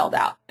goals spelled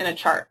out in a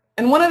chart.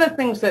 And one of the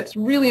things that's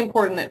really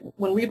important that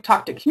when we've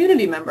talked to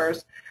community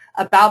members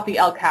about the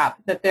LCAP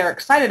that they're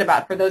excited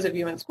about for those of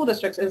you in school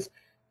districts is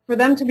for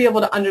them to be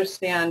able to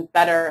understand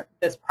better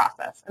this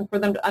process and for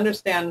them to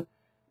understand,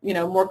 you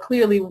know, more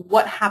clearly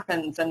what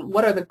happens and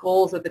what are the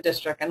goals of the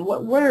district and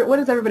what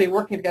is everybody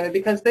working together,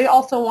 because they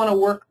also want to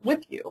work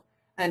with you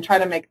and try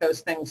to make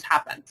those things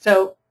happen.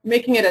 So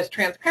making it as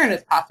transparent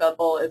as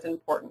possible is an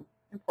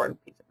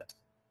important piece of this.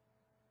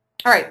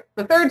 All right,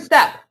 the third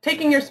step,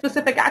 taking your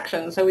specific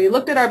actions. So we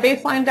looked at our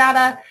baseline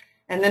data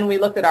and then we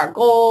looked at our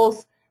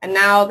goals, and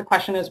now the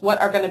question is what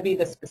are going to be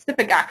the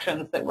specific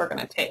actions that we're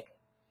going to take?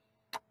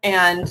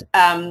 And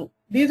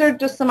these are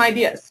just some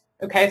ideas,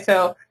 okay?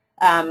 So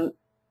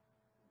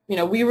you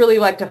know, we really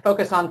like to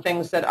focus on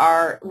things that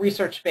are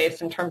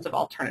research-based in terms of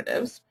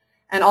alternatives.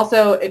 And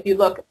also, if you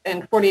look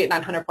in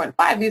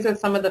 48900.5, these are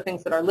some of the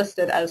things that are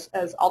listed as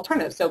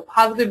alternatives. So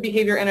positive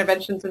behavior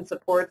interventions and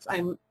supports.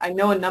 I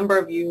know a number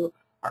of you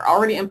are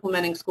already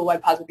implementing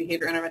school-wide positive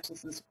behavior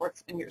interventions and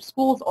supports in your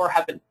schools or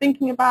have been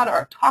thinking about it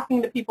or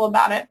talking to people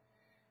about it.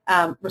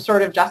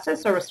 Restorative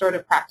justice or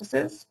restorative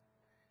practices.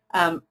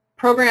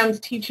 Programs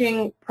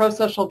teaching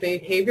pro-social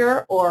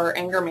behavior or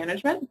anger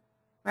management,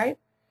 right?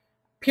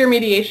 Peer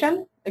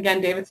mediation, again,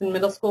 Davidson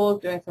Middle School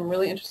is doing some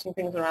really interesting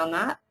things around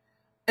that.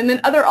 And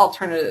then other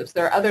alternatives.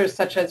 There are others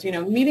such as, you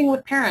know, meeting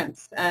with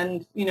parents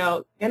and, you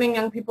know, getting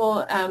young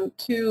people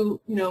to,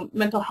 you know,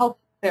 mental health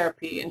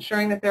therapy,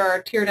 ensuring that there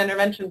are tiered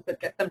interventions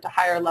that get them to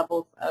higher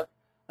levels of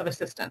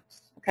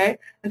assistance, okay?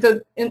 And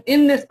so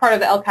in this part of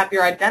the LCAP,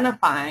 you're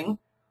identifying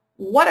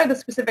what are the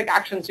specific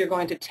actions you're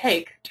going to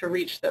take to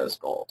reach those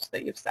goals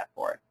that you've set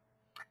forward.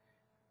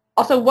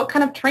 Also, what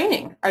kind of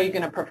training are you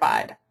going to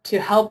provide to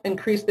help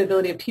increase the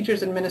ability of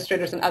teachers,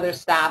 administrators, and other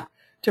staff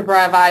to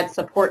provide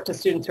support to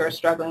students who are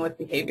struggling with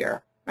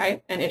behavior,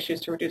 right, and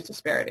issues to reduce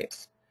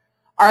disparities?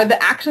 Are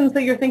the actions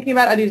that you're thinking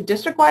about, are these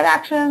district-wide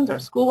actions or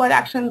school-wide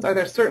actions? Are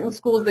there certain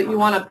schools that you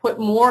want to put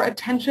more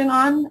attention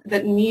on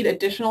that need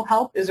additional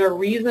help? Is there a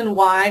reason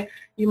why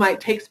you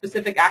might take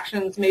specific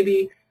actions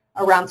maybe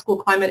around school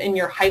climate in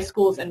your high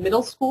schools and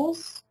middle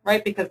schools,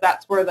 right? Because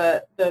that's where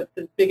the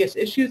biggest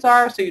issues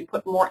are, so you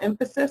put more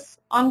emphasis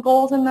on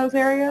goals in those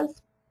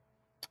areas.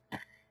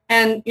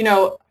 And, you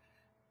know,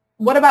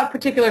 what about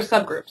particular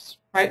subgroups,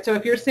 right? So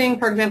if you're seeing,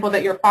 for example,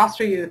 that your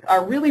foster youth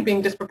are really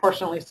being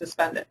disproportionately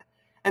suspended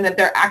and that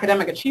their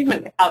academic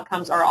achievement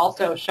outcomes are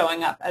also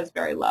showing up as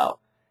very low,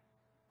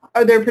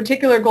 are there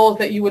particular goals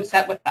that you would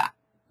set with that,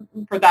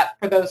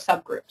 for those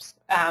subgroups?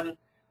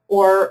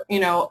 Or, you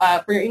know,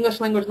 for your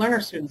English language learner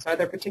students, are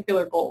there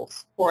particular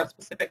goals for a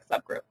specific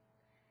subgroup?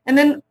 And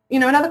then, you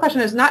know, another question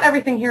is not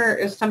everything here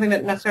is something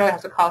that necessarily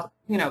has to cost,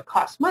 you know,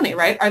 cost money,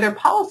 right? Are there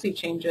policy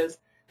changes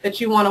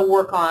that you want to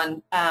work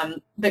on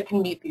that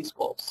can meet these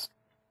goals.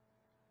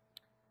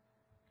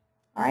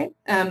 All right.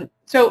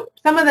 So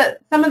some of the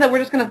we're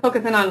just going to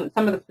focus in on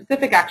some of the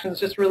specific actions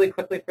just really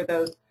quickly for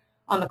those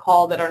on the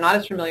call that are not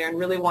as familiar and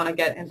really want to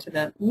get into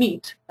the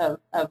meat of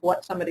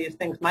what some of these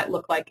things might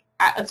look like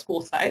at a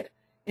school site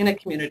in a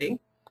community.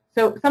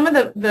 So some of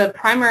the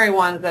primary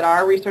ones that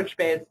are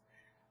research-based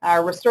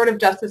are restorative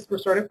justice,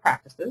 restorative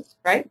practices,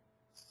 right?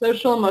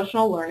 Social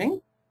emotional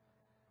learning,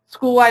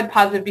 school-wide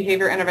positive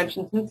behavior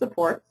interventions and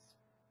supports,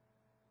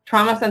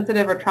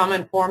 trauma-sensitive or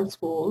trauma-informed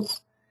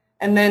schools,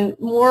 and then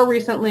more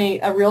recently,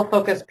 a real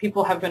focus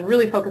people have been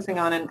really focusing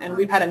on, and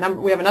we have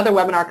another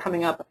webinar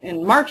coming up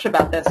in March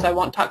about this, so I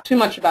won't talk too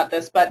much about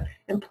this, but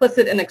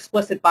implicit and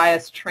explicit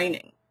bias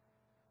training.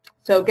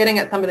 So getting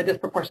at some of the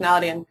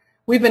disproportionality, and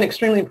we've been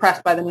extremely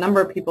impressed by the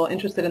number of people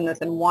interested in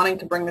this and wanting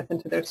to bring this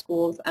into their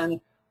schools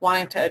and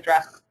wanting to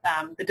address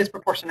the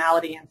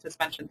disproportionality in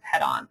suspensions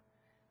head on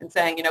and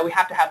saying, you know, we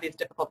have to have these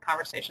difficult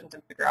conversations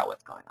and figure out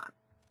what's going on.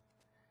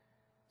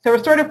 So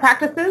restorative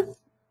practices,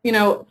 you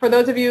know, for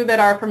those of you that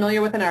are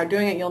familiar with and are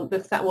doing it,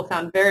 this will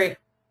sound very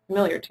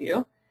familiar to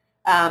you.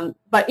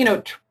 But, you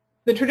know,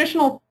 the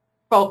traditional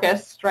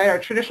focus, right, our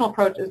traditional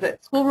approach is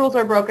that school rules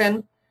are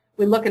broken.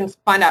 We look and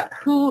find out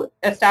who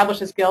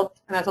establishes guilt,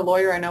 and as a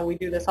lawyer, I know we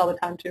do this all the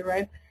time too,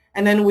 right?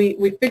 And then we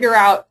figure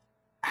out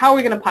how are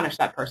we going to punish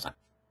that person,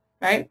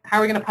 right? How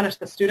are we going to punish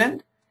the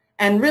student?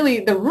 And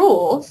really the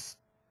rules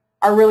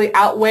are really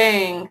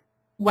outweighing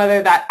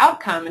whether that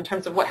outcome in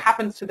terms of what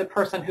happens to the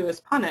person who is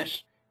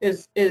punished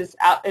is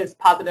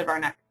positive or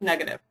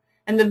negative.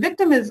 And the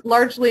victim is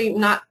largely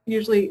not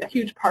usually a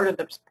huge part of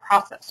the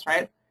process,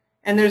 right?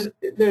 And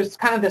there's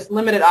kind of this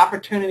limited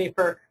opportunity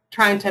for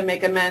trying to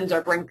make amends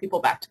or bring people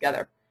back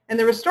together. And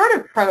the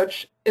restorative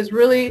approach is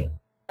really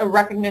a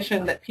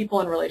recognition that people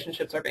in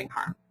relationships are being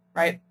harmed,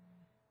 right?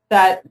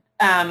 That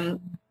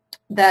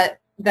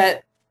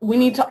that we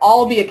need to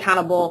all be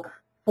accountable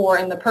for,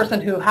 and the person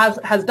who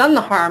has done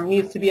the harm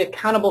needs to be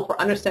accountable for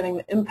understanding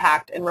the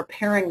impact and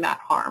repairing that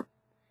harm.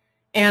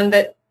 And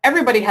that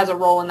everybody has a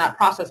role in that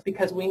process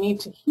because we need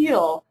to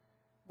heal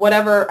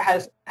whatever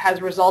has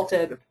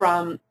resulted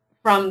from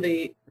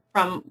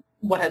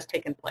what has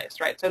taken place,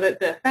 right? So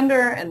that the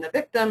offender and the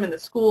victim and the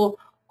school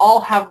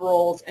all have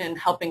roles in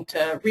helping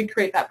to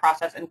recreate that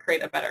process and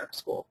create a better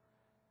school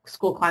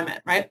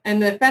climate, right?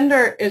 And the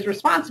offender is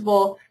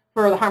responsible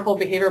for the harmful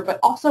behavior, but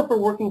also for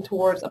working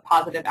towards a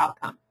positive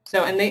outcome.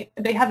 So, and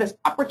they have this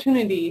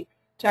opportunity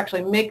to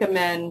actually make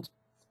amends,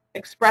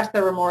 express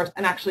their remorse,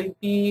 and actually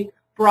be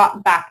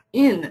brought back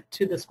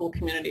into the school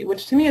community,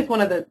 which to me is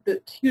one of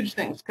the huge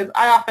things, because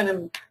I often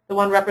am the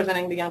one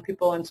representing the young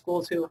people in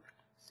schools who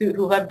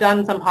have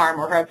done some harm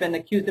or have been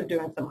accused of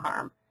doing some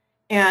harm.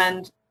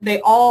 And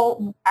they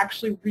all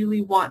actually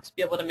really want to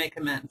be able to make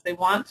amends. They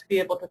want to be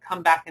able to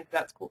come back into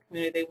that school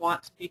community. They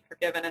want to be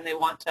forgiven, and they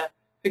want to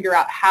figure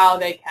out how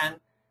they can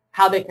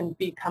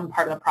become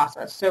part of the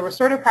process. So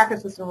restorative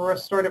practices and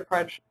restorative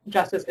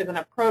justice is an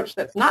approach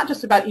that's not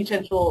just about each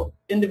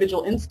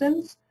individual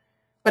instance,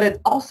 but it's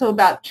also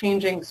about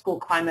changing school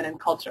climate and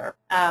culture.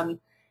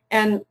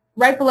 And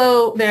right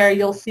below there,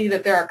 you'll see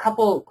that there are a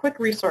couple quick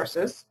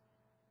resources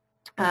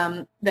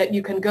that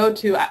you can go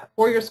to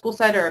for your school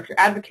site, or if you're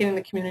advocating in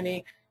the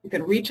community, you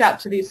can reach out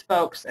to these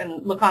folks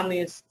and look on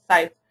these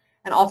sites.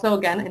 And also,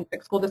 again, in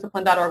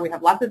fixschooldiscipline.org, we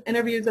have lots of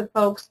interviews of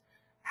folks,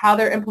 how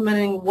they're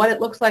implementing, what it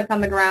looks like on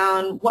the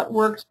ground, what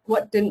works,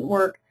 what didn't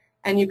work,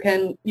 and you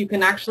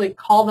can actually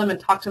call them and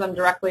talk to them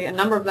directly. A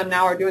number of them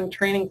now are doing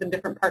trainings in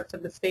different parts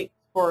of the state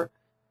for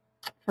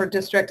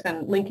districts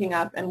and linking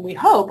up, and we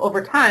hope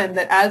over time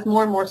that as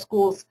more and more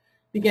schools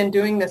begin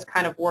doing this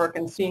kind of work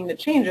and seeing the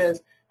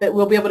changes, that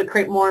we'll be able to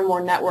create more and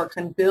more networks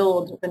and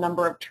build the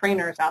number of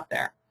trainers out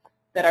there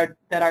that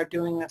are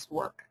doing this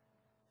work.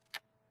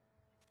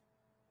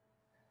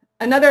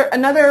 Another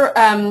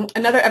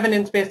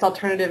evidence-based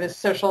alternative is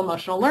social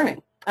emotional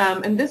learning,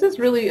 and this is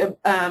really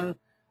a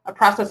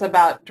process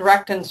about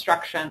direct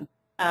instruction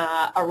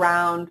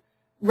around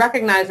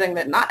recognizing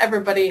that not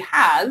everybody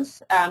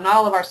has, not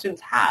all of our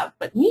students have,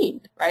 but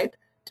need, right,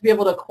 to be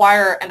able to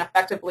acquire and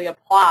effectively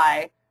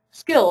apply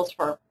skills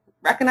for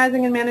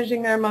recognizing and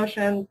managing their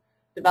emotions,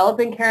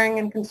 developing caring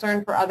and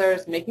concern for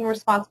others, making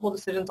responsible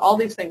decisions, all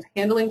these things,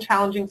 handling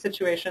challenging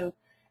situations.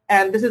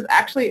 And this is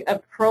actually a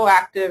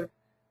proactive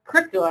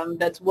curriculum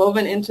that's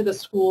woven into the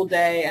school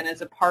day and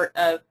is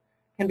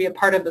can be a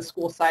part of the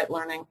school site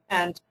learning.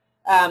 And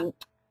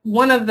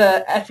one of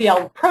the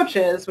SEL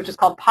approaches, which is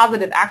called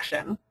positive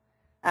action,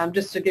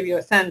 just to give you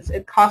a sense,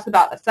 it costs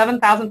about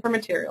 $7,000 for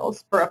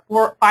materials for a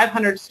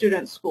 500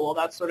 student school.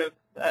 That's sort of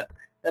the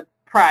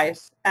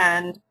price.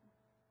 And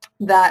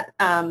that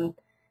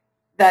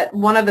that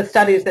one of the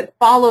studies that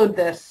followed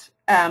this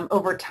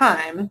over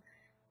time,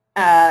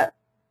 and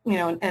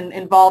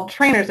involved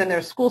trainers in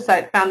their school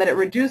site, found that it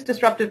reduced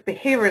disruptive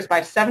behaviors by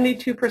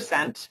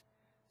 72%,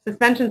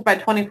 suspensions by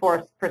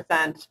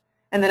 24%,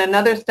 and then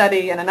another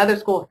study in another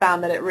school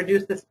found that it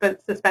reduced the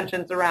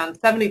suspensions around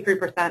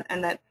 73%,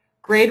 and that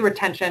grade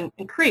retention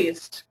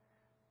increased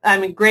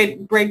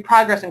grade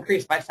progress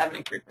increased by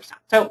 73%.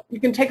 So you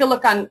can take a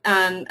look on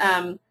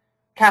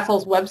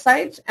CASEL's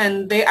website,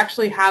 and they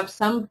actually have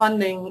some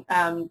funding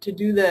to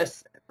do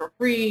this for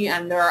free,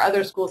 and there are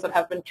other schools that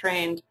have been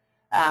trained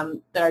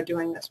that are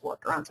doing this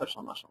work around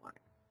social emotional learning.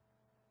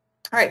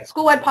 All right,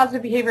 school-wide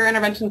positive behavior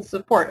intervention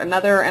support,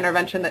 another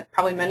intervention that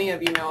probably many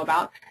of you know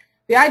about.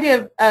 The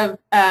idea of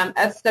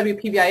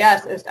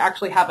SWPBIS is to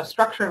actually have a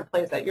structure in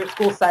place at your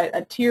school site,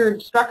 a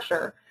tiered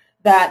structure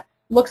that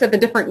looks at the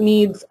different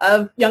needs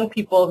of young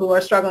people who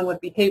are struggling with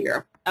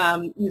behavior.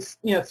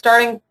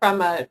 Starting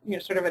from a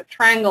sort of a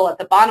triangle, at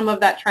the bottom of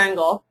that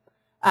triangle,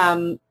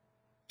 at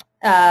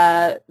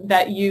the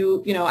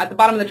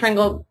bottom of the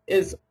triangle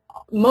is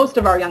most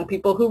of our young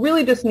people who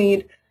really just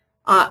need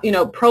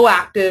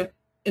proactive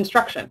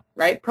instruction,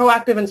 right?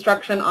 Proactive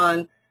instruction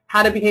on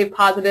how to behave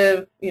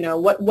positive,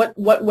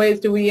 what ways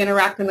do we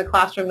interact in the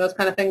classroom, those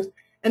kind of things.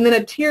 And then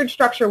a tiered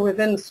structure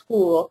within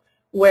school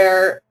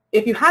where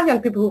if you have young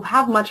people who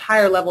have much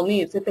higher level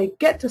needs, if they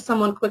get to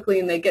someone quickly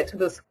and they get to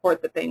the support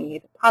that they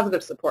need,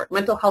 positive support,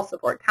 mental health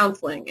support,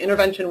 counseling,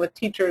 intervention with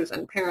teachers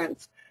and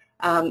parents,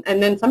 and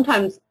then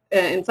sometimes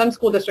in some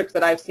school districts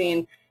that I've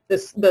seen,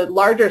 the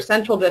larger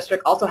central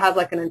district also has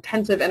like an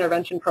intensive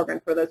intervention program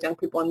for those young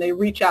people, and they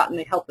reach out and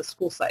they help the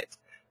school sites.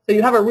 So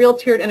you have a real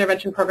tiered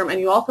intervention program, and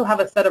you also have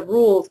a set of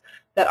rules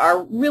that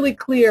are really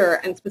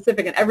clear and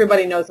specific, and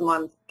everybody knows them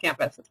on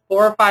campus. It's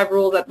 4 or 5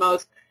 rules at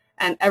most,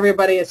 and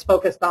everybody is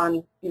focused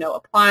on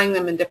applying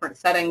them in different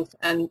settings,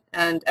 and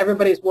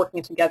everybody's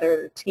working together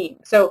as a team.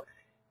 So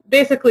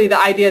basically the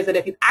idea is that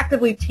if you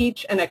actively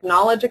teach and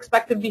acknowledge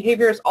expected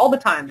behaviors all the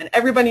time, and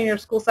everybody in your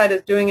school site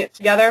is doing it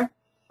together,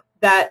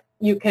 that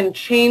you can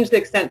change the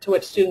extent to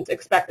which students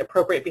expect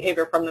appropriate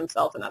behavior from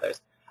themselves and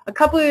others. A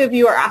couple of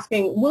you are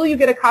asking, will you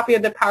get a copy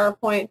of the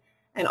PowerPoint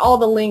and all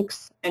the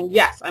links? And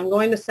yes, I'm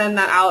going to send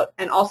that out,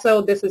 and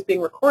also this is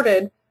being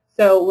recorded,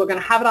 so we're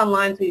going to have it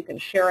online so you can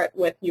share it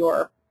with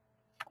your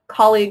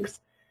colleagues.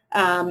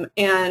 And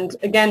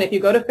again, if you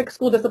go to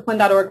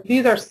fixschooldiscipline.org,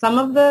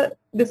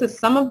 this is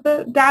some of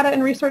the data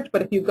and research,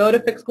 but if you go to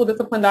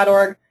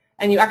fixschooldiscipline.org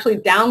and you actually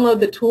download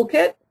the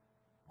toolkits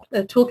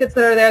that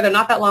are there, they're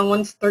not that long.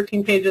 One's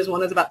 13 pages,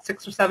 one is about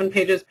 6 or 7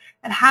 pages.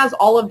 It has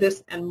all of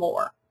this and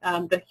more.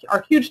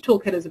 Our huge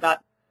toolkit is about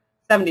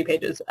 70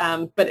 pages,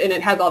 and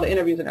it has all the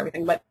interviews and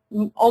everything, but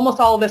almost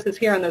all of this is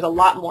here, and there's a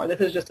lot more. This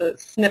is just a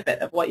snippet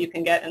of what you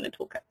can get in the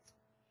toolkit.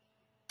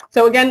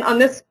 So again, on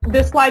this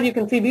slide, you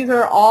can see these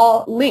are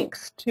all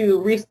links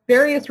to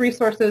various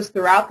resources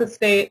throughout the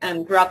state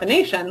and throughout the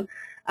nation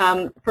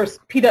for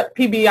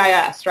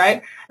PBIS,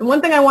 right? And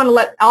one thing I want to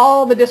let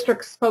all the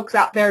districts folks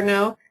out there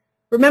know,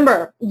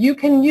 remember, you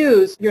can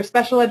use your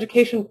special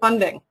education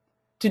funding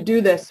to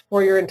do this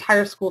for your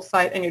entire school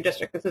site and your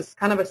district. This is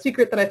kind of a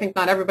secret that I think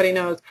not everybody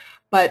knows,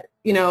 but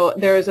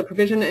there is a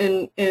provision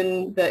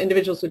in the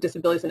Individuals with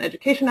Disabilities in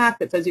Education Act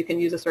that says you can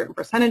use a certain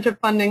percentage of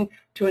funding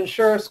to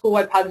ensure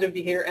school-wide positive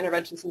behavior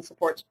interventions and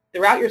supports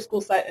throughout your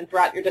school site and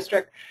throughout your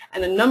district.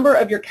 And a number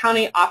of your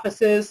county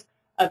offices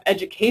of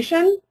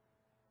education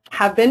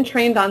have been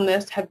trained on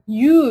this, have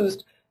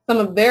used some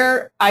of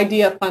their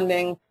IDEA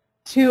funding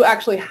to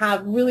actually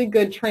have really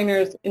good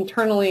trainers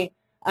internally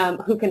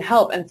who can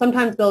help, and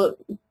sometimes they'll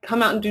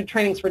come out and do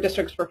trainings for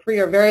districts for free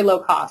or very low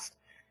cost.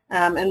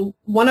 And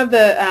one of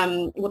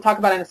the, we'll talk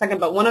about it in a second,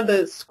 but one of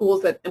the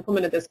schools that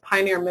implemented this,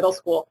 Pioneer Middle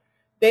School,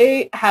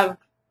 they have,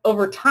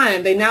 over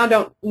time, they now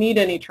don't need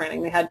any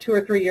training. They had 2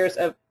 or 3 years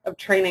of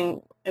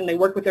training, and they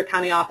work with their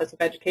county office of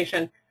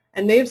education,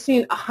 and they've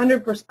seen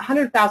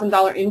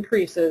 $100,000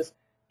 increases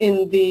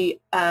in the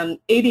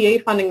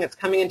ADA funding that's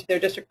coming into their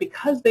district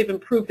because they've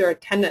improved their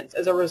attendance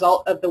as a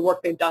result of the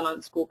work they've done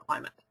on school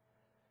climate.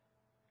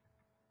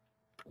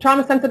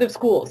 Trauma-sensitive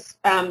schools.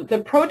 The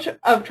approach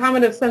of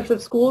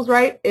trauma-sensitive schools,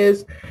 right,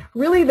 is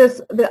really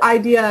the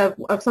idea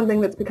of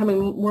something that's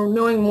becoming, we're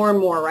knowing more and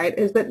more, right,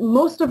 is that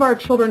most of our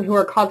children who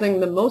are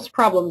causing the most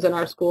problems in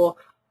our school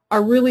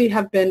really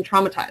have been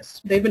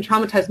traumatized. They've been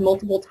traumatized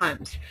multiple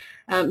times.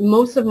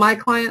 Most of my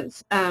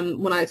clients,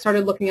 when I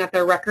started looking at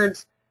their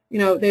records,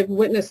 they've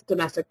witnessed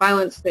domestic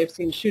violence, they've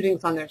seen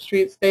shootings on their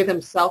streets, they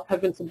themselves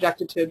have been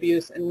subjected to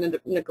abuse and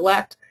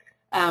neglect.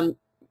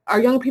 Our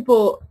young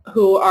people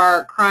who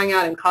are crying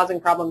out and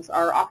causing problems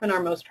are often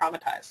our most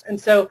traumatized. And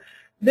so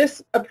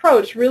this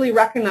approach really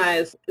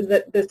recognizes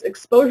that this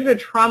exposure to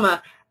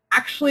trauma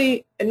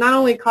actually, it not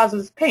only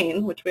causes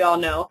pain, which we all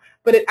know,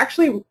 but it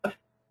actually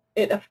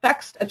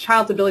affects a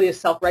child's ability to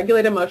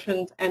self-regulate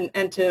emotions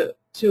and to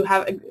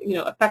have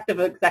effective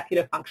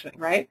executive functioning,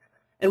 right?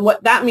 And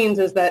what that means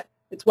is that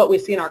it's what we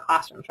see in our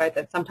classrooms, right?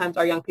 That sometimes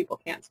our young people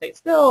can't stay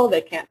still,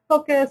 they can't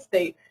focus,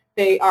 they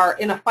are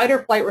in a fight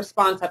or flight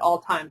response at all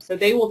times. So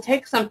they will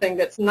take something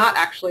that's not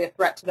actually a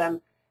threat to them,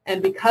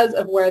 and because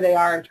of where they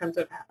are in terms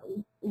of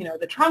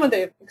the trauma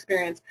they've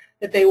experienced,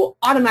 that they will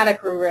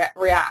automatically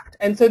react.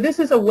 And so this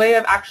is a way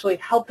of actually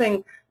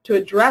helping to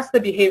address the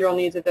behavioral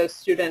needs of those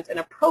students in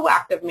a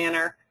proactive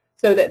manner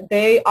so that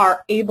they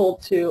are able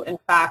to, in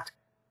fact,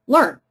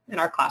 learn in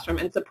our classroom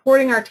and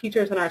supporting our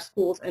teachers and our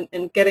schools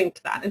and getting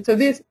to that. And so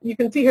these, you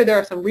can see here, there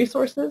are some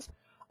resources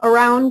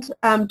around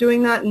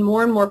doing that, and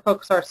more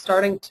folks are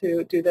starting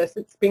to do this.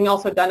 It's being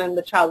also done in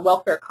the child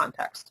welfare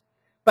context.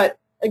 But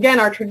again,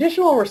 our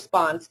traditional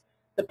response,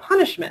 the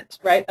punishment,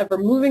 right, of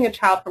removing a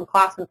child from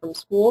class and from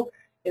school,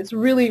 is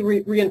really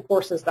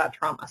reinforces that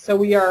trauma. So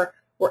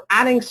we're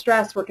adding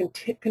stress, we're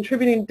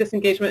contributing to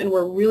disengagement, and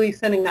we're really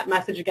sending that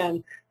message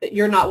again that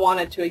you're not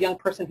wanted to a young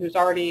person who's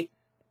already,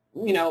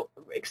 you know,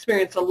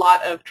 experienced a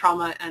lot of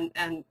trauma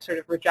and sort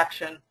of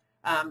rejection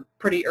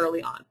pretty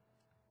early on.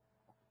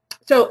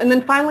 So, and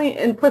then finally,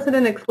 implicit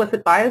and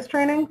explicit bias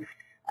training.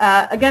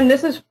 Again,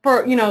 this is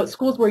for, you know,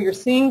 schools where you're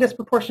seeing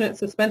disproportionate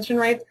suspension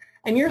rates,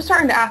 and you're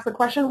starting to ask the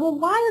question, well,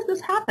 why is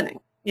this happening?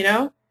 You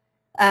know,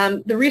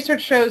 the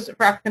research shows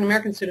for African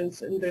American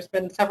students, and there's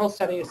been several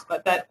studies,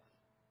 but that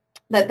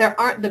there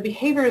aren't the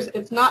behaviors.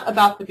 It's not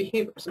about the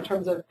behaviors in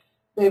terms of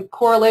they've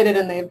correlated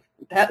and they've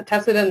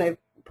tested and they've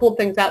pulled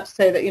things out to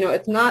say that, you know,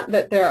 it's not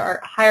that there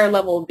are higher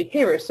level of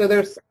behaviors. So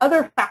there's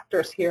other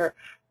factors here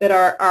that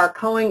are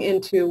going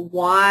into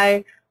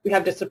why we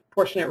have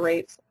disproportionate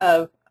rates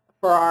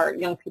for our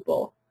young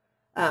people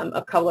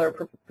of color,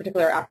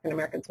 particularly African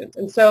American students.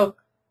 And so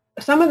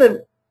some of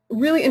the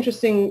really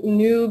interesting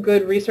new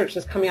good research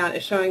that's coming out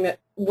is showing that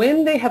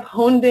when they have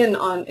honed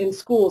in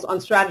schools on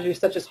strategies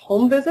such as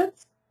home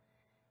visits,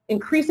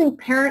 increasing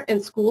parent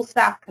and school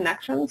staff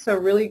connections, so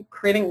really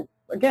creating,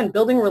 again,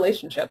 building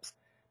relationships,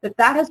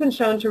 that has been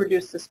shown to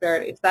reduce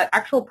disparities. That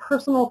actual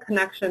personal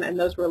connection and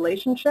those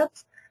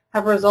relationships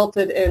have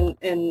resulted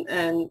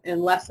in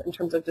less in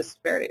terms of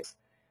disparities.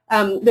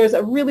 There's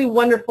a really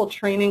wonderful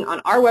training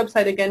on our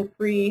website, again,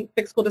 free,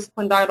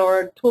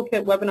 fixedschooldiscipline.org,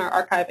 toolkit, webinar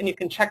archive, and you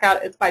can check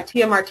out, it's by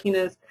Tia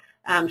Martinez.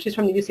 She's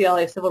from the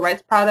UCLA Civil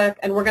Rights Project,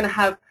 and we're going to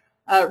have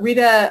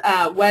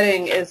Rita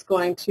Wedding is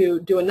going to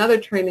do another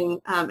training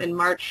in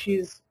March.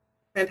 She's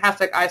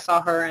fantastic. I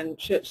saw her, and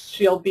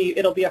it'll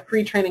be a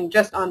free training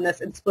just on this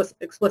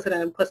explicit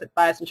and implicit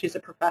bias, and she's a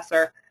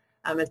professor,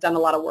 has done a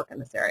lot of work in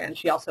this area, and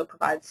she also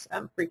provides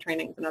free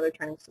trainings and other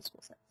trainings to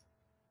school sites.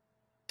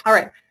 All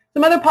right,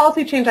 some other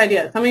policy change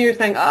ideas. Some of you are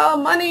saying, oh,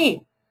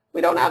 money,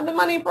 we don't have the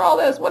money for all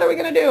this. What are we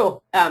going to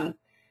do?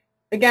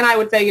 Again, I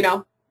would say, you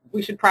know,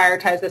 we should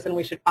prioritize this and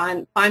we should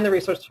find the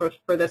resource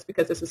for this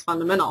because this is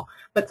fundamental.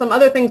 But some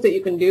other things that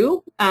you can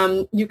do,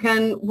 you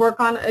can work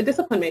on a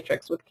discipline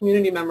matrix with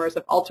community members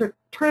of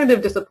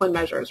alternative discipline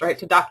measures, right,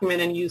 to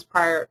document and use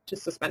prior to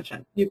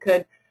suspension. You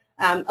could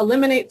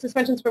eliminate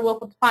suspensions for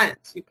willful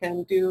defiance. You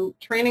can do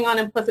training on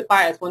implicit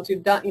bias. Once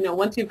you've done, you know,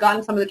 once you've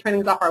gotten some of the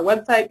trainings off our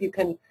website, you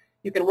can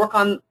work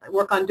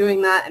on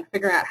doing that and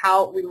figuring out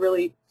how we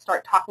really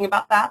start talking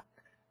about that.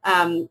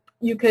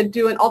 You could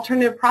do an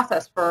alternative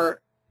process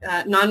for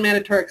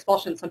non-mandatory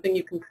expulsion, something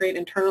you can create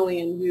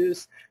internally and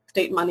use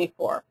state money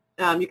for.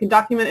 You can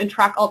document and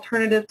track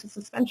alternatives to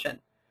suspension.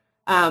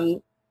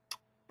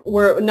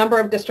 Where a number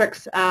of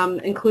districts,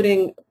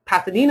 including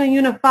Pasadena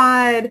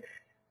Unified,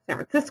 San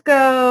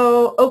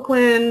Francisco,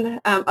 Oakland,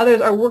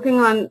 others are working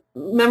on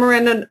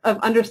memorandum of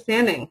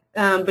understanding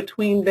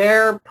between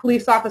their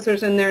police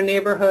officers in their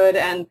neighborhood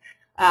and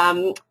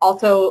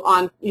also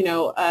on, you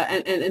know,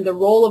 and the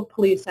role of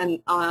police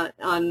and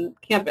on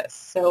campus.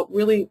 So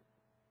really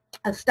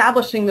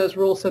establishing those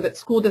rules so that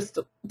school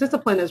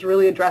discipline is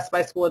really addressed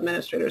by school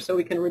administrators, so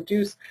we can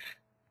reduce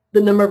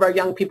the number of our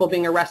young people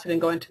being arrested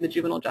and going to the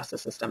juvenile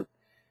justice system.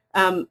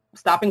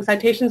 Stopping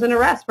citations and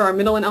arrests for our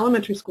middle and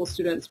elementary school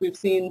students. We've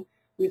seen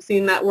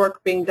that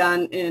work being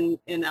done in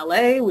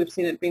LA. We've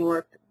seen it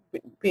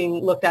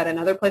being looked at in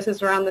other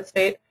places around the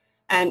state.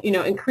 And, you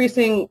know,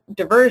 increasing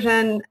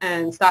diversion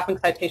and stopping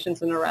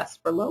citations and arrests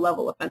for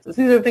low-level offenses.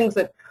 These are things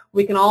that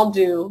we can all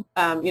do,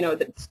 you know,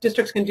 that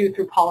districts can do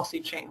through policy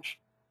change.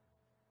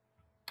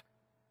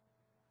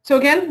 So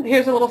again,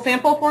 here's a little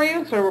sample for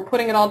you. So we're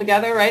putting it all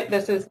together, right?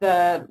 This is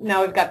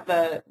now we've got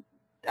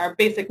our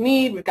basic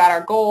need, we've got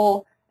our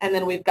goal, and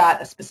then we've got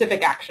a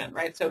specific action,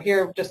 right? So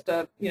here, just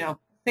a, you know,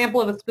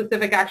 sample of a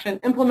specific action: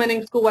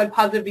 implementing school-wide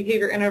positive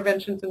behavior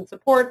interventions and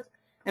supports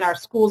in our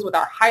schools with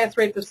our highest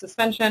rates of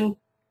suspension,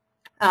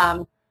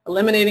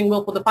 eliminating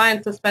willful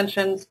defiance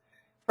suspensions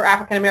for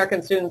African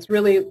American students,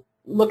 really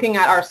looking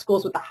at our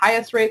schools with the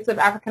highest rates of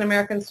African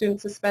American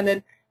students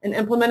suspended, and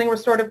implementing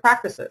restorative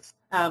practices,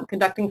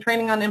 conducting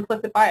training on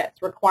implicit bias,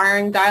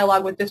 requiring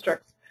dialogue with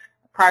districts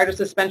prior to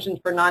suspension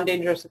for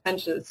non-dangerous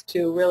offenses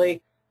to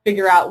really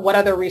figure out what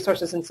other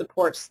resources and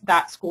supports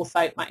that school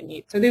site might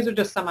need. So these are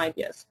just some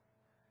ideas.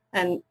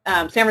 And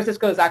San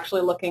Francisco is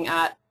actually looking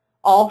at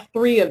all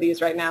three of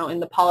these right now in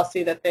the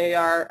policy that they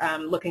are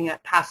looking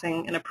at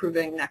passing and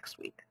approving next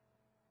week.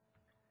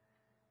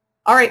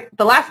 All right,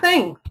 the last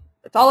thing.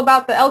 It's all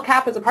about the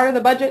LCAP as a part of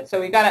the budget,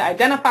 so we've got to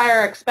identify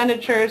our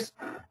expenditures,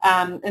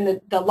 and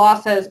the law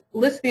says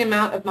list the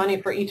amount of money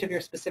for each of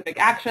your specific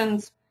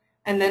actions,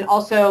 and then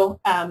also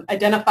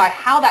identify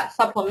how that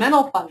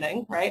supplemental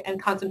funding, right, and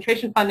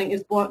concentration funding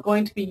is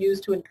going to be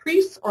used to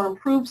increase or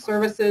improve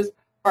services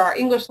for our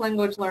English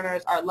language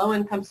learners, our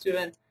low-income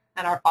students,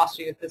 and our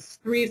foster youth. There's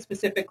three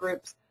specific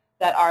groups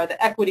that are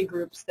the equity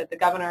groups that the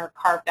governor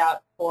carved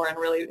out for and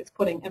really is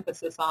putting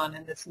emphasis on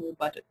in this new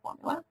budget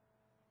formula.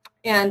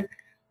 And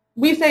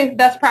we say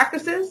best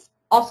practices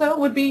also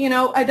would be,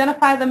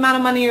 identify the amount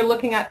of money you're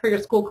looking at for your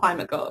school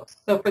climate goals.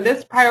 So for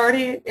this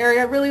priority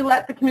area, really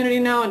let the community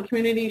know, and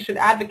community should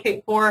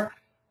advocate for,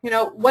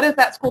 what is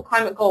that school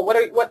climate goal?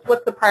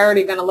 What's the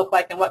priority going to look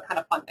like, and what kind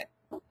of funding?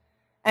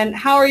 And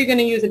how are you going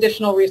to use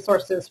additional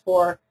resources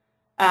for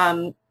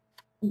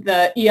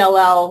the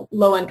ELL,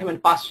 low-income and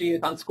foster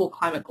youth, on school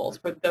climate goals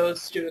for those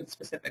students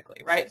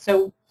specifically, right?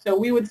 So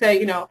we would say,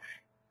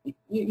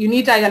 you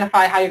need to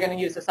identify how you're going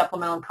to use the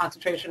supplemental and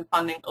concentration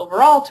funding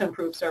overall to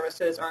improve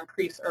services or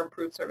increase or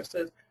improve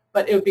services,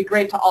 but it would be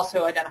great to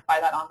also identify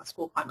that on the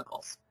school climate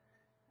goals.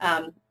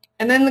 And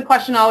then the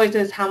question always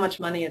is, how much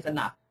money is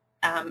enough?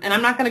 And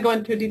I'm not going to go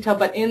into detail,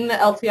 but in the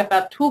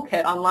LCFF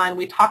toolkit online,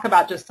 we talk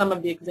about just some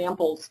of the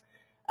examples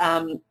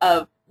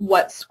of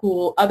what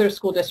other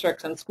school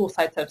districts and school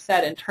sites have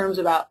said in terms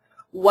about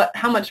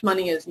how much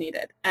money is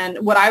needed. And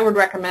what I would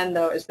recommend,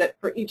 though, is that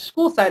for each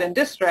school site and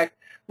district,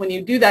 when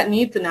you do that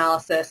needs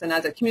analysis, and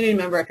as a community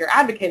member, if you're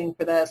advocating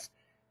for this,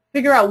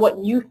 figure out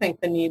what you think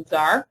the needs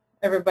are.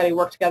 Everybody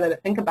work together to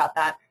think about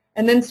that,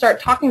 and then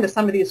start talking to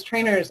some of these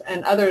trainers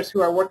and others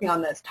who are working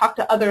on this. Talk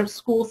to other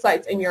school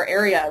sites in your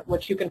area,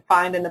 which you can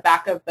find in the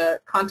back of the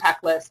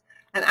contact list,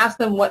 and ask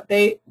them what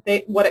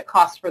it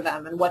costs for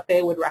them and what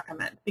they would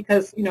recommend.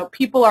 Because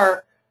people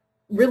are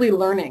really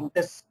learning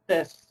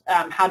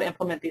how to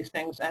implement these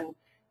things, and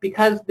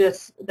because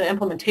the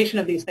implementation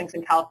of these things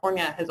in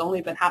California has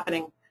only been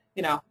happening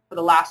for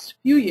the last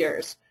few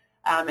years,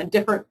 and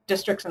different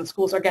districts and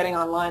schools are getting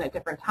online at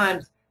different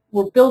times,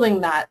 we're building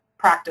that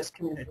practice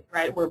community,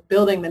 right? We're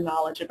building the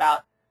knowledge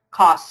about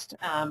cost,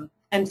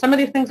 and some of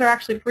these things are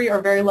actually free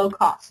or very low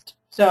cost.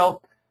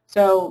 So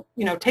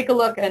take a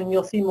look, and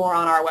you'll see more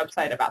on our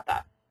website about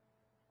that.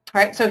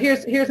 All right, so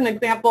here's an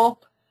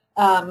example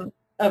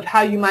of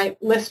how you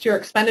might list your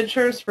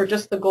expenditures for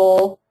just the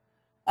goal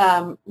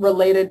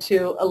related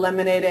to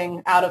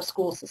eliminating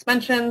out-of-school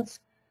suspensions.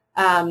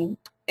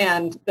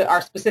 And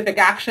our specific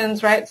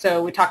actions, right?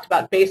 So we talked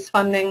about base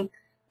funding.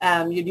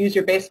 You'd use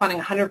your base funding,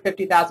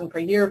 $150,000 per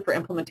year for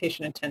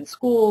implementation in 10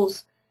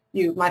 schools.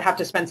 You might have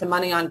to spend some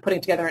money on putting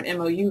together an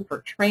MOU for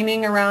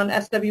training around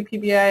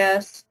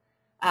SWPBIS.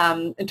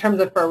 In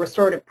terms of for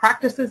restorative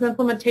practices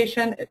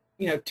implementation,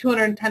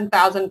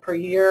 $210,000 per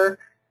year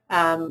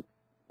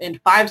in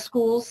 5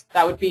 schools.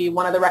 That would be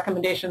one of the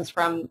recommendations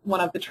from one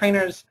of the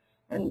trainers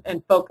and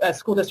a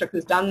school district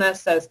who's done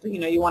this. Says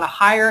you want to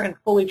hire and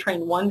fully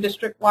train one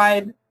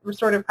district-wide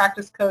restorative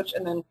practice coach,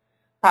 and then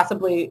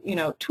possibly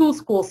 2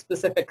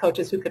 school-specific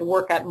coaches who could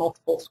work at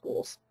multiple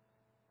schools.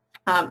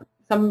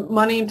 Some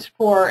money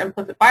for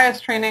implicit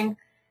bias training,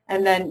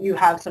 and then you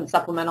have some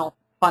supplemental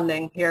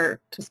funding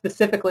here to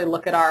specifically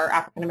look at our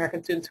African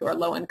American students who are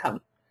low income.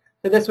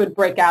 So this would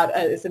break out,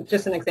 it's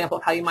just an example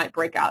of how you might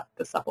break out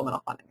the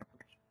supplemental funding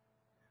information.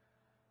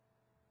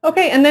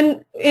 Okay, and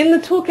then in the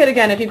toolkit,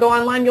 again, if you go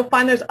online, you'll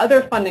find there's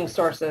other funding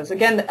sources.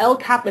 Again, the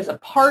LCAP is a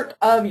part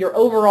of your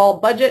overall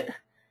budget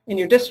in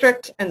your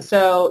district, and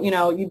so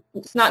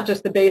it's not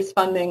just the base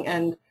funding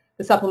and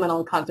the supplemental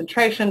and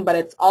concentration, but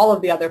it's all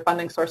of the other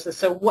funding sources.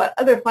 So what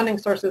other funding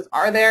sources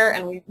are there?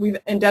 And we've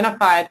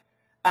identified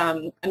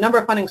a number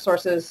of funding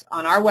sources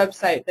on our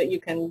website that you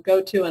can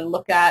go to and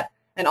look at,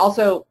 and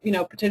also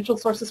potential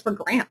sources for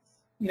grants.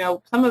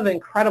 Some of the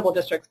incredible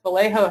districts,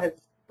 Vallejo has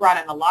brought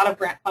in a lot of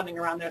grant funding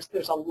around there. So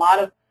there's a lot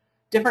of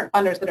different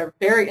funders that are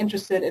very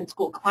interested in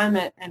school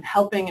climate and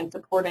helping and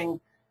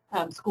supporting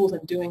schools in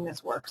doing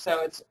this work.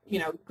 So it's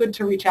good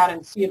to reach out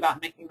and see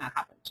about making that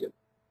happen too.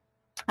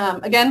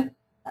 Again,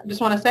 I just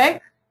want to say,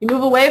 you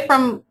move away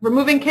from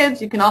removing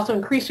kids, you can also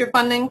increase your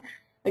funding.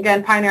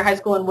 Again, Pioneer High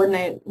School in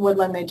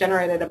Woodland, they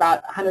generated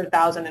about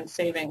 $100,000 in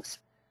savings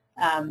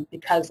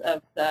because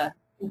of the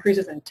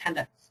increases in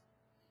attendance.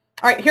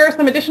 All right, here are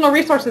some additional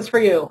resources for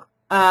you.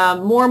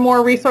 More and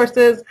more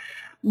resources.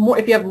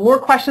 If you have more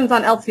questions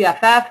on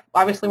LCFF,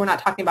 obviously we're not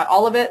talking about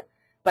all of it,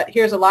 but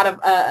here's a lot of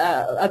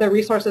other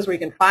resources where you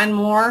can find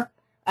more.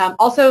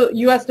 Also,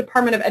 U.S.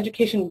 Department of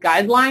Education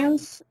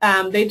guidelines.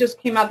 They just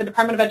came out, the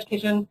Department of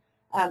Education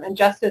and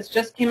Justice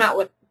just came out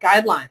with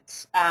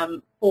guidelines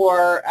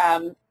for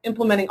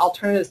implementing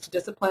alternatives to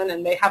discipline,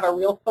 and they have a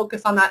real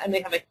focus on that, and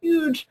they have a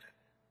huge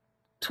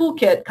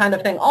toolkit kind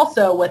of thing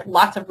also with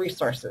lots of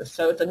resources.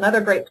 So it's another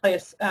great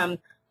place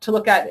to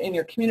look at in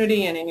your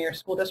community and in your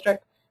school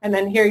district. And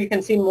then here you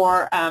can see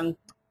more on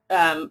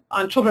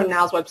Children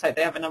Now's website.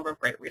 They have a number of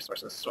great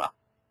resources as well.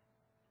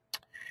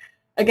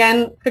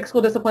 Again,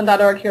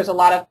 fixschooldiscipline.org, here's a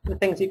lot of the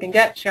things you can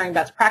get, sharing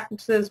best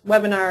practices,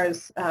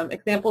 webinars,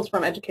 examples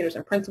from educators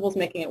and principals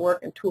making it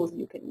work, and tools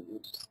you can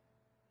use.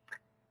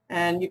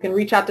 And you can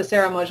reach out to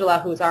Sarah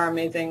Mojala, who's our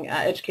amazing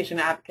education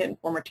advocate and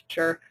former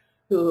teacher,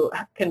 who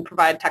can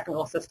provide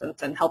technical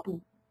assistance and help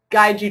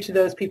guide you to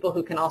those people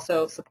who can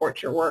also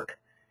support your work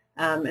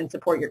and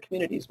support your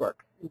community's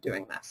work in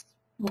doing this.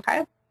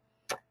 Okay.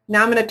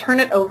 Now I'm going to turn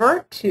it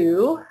over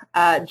to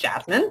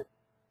Jasmine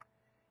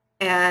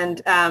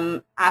and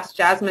ask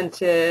Jasmine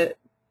to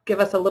give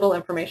us a little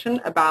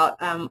information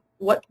about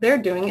what they're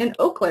doing in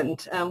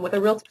Oakland with a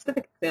real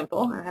specific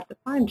example. I have to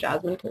find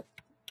Jasmine to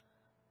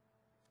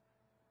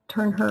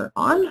turn her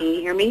on. Can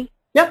you hear me?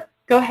 Yep.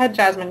 Go ahead,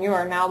 Jasmine. You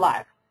are now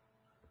live.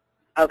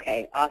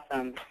 Okay,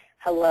 awesome.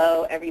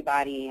 Hello,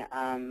 everybody.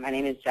 My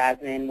name is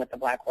Jasmine with the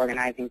Black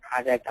Organizing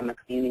Project. I'm a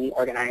community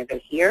organizer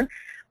here,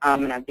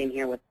 and I've been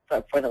here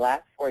for the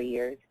last 4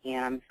 years,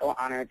 and I'm so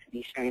honored to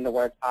be sharing the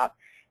work POP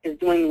is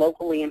doing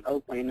locally in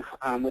Oakland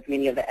with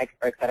many of the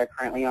experts that are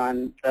currently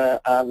on the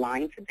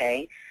line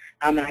today.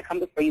 And I come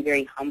before you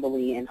very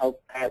humbly and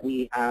hope that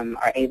we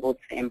are able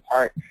to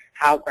impart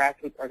how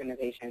grassroots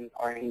organizations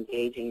are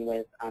engaging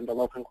with the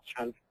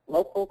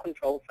local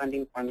control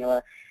funding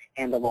formula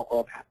and the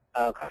local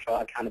control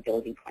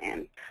accountability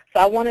plan. So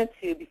I wanted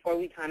to, before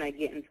we kind of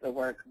get into the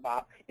work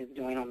BOP is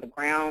doing on the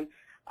ground,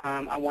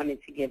 I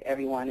wanted to give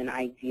everyone an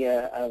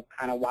idea of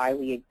kind of why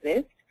we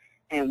exist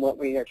and what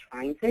we are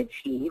trying to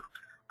achieve.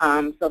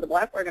 So the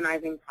Black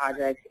Organizing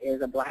Project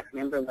is a Black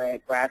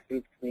member-led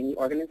grassroots community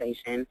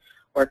organization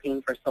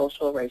working for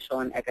social,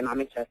 racial, and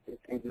economic justice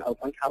in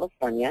Oakland,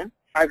 California.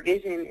 Our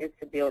vision is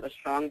to build a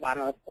strong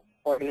bottom-up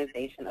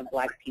organization of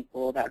Black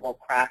people that will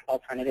craft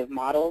alternative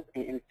models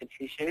and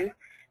institutions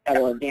that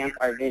will advance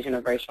our vision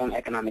of racial and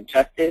economic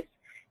justice,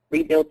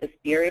 rebuild the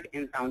spirit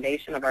and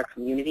foundation of our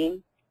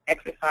community,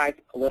 exercise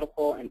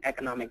political and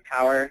economic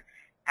power,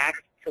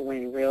 act to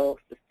win real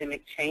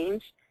systemic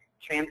change,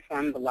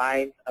 transform the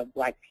lives of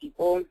Black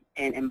people,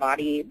 and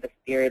embody the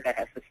spirit that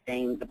has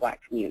sustained the Black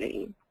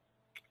community.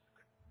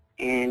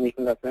 And we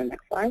can go to the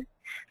next slide.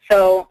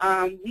 So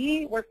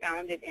we were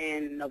founded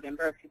in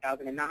November of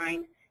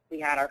 2009. We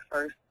had our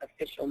first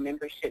official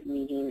membership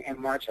meeting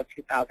in March of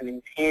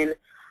 2010.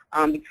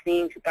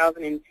 Between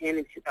 2010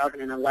 and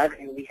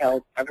 2011, we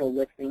held several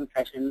listening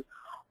sessions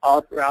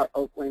all throughout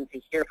Oakland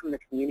to hear from the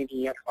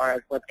community as far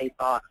as what they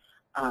thought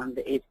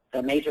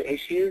the major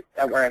issues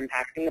that were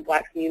impacting the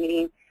Black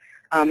community.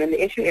 And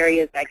the issue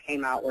areas that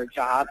came out were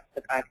jobs,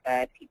 the fact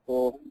that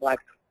Black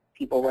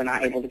people were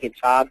not able to get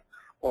jobs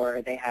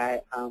or they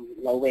had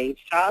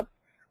low-wage jobs.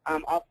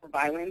 Also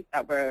violence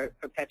that were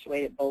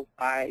perpetuated both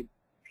by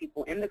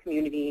people in the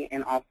community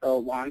and also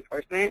law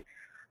enforcement.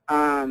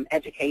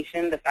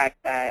 Education, the fact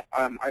that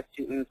our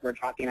students were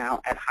dropping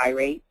out at high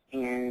rates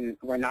and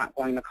were not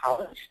going to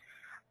college.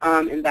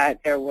 And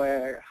that there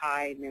were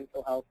high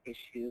mental health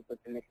issues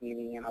within the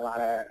community and a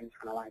lot of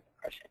internalized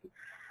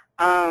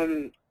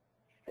depression.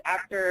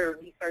 After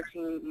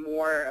researching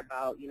more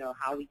about,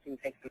 how we can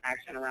take some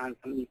action around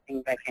some of these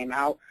things that came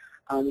out,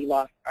 we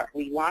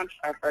launched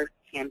our first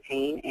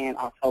campaign in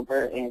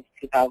October in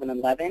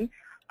 2011,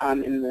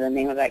 and the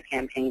name of that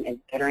campaign is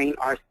Bettering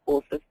Our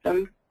School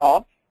System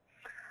Off.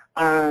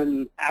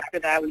 After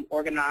that, we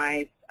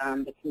organized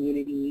the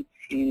community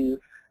to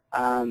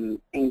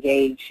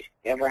engage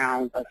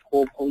around a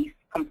school police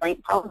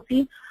complaint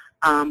policy,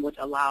 which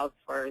allows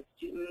for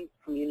students,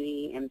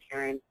 community, and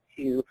parents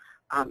to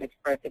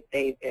express if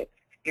they've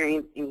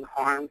experienced any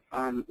harm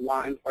from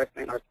law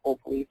enforcement or school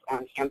police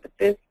on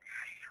campuses.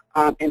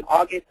 In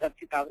August of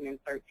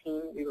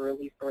 2013, we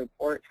released a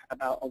report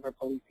about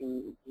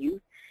over-policing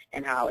youth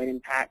and how it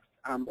impacts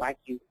Black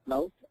youth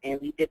most,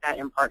 and we did that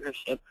in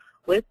partnership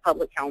with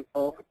Public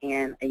Counsel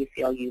and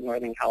ACLU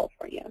Northern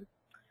California.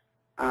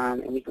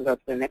 And we can go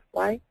to the next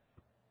slide.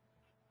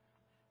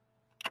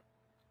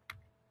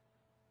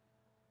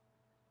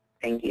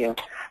 Thank you.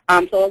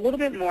 So a little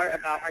bit more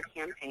about our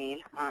campaign.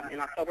 In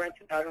October of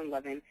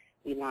 2011,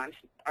 we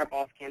launched our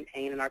BOSS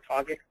campaign, and our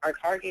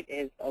target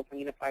is the Oakland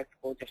Unified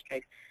School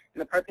District.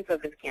 And the purpose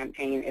of this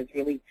campaign is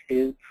really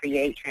to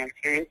create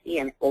transparency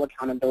and full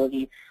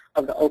accountability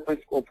of the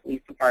Oakland School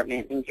Police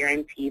Department and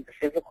guarantee the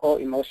physical,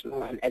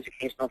 emotional, and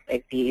educational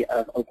safety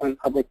of Oakland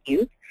public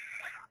youth.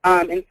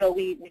 And so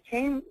we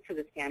came to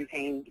this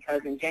campaign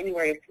because in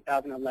January of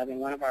 2011,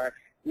 one of our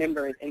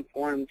members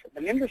informed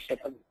the membership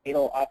of a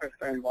fatal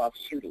officer-involved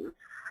shooting.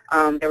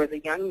 There was a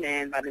young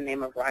man by the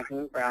name of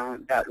Raheem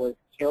Brown that was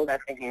killed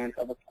at the hands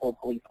of a school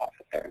police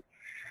officer.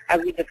 As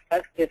we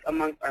discussed this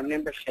amongst our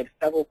membership,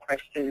 several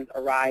questions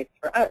arise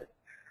for us,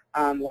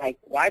 like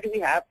why do we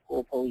have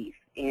school police,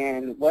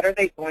 and what are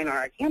they doing on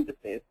our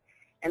campuses,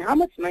 and how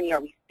much money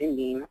are we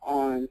spending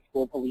on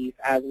school police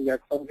as we are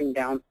closing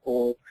down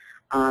schools,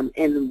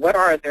 and what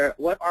are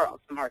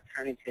some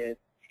alternatives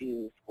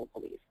to school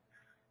police?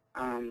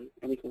 And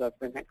we can go to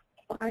the next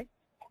slide.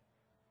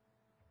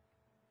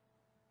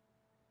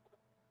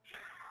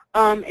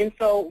 And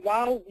so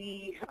while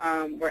we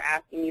were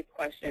asking these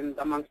questions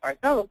amongst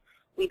ourselves,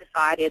 we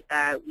decided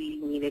that we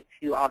needed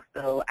to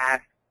also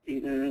ask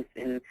students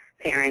and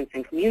parents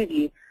and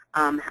community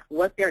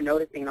what they're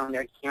noticing on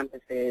their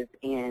campuses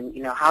and,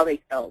 how they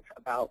felt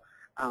about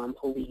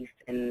police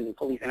and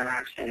police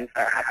interactions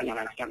that are happening on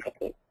our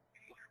campuses.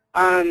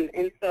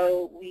 And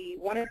so we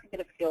wanted to get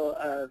a feel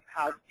of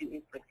how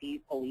students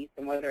perceive police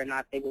and whether or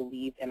not they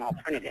believe in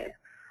alternatives.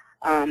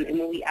 And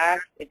when we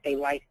asked if they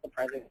liked the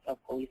presence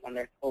of police on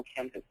their school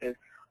campuses,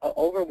 an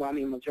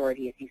overwhelming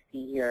majority, if you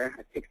see here,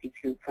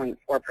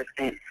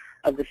 62.4%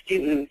 of the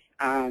students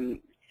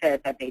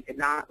said that they did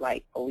not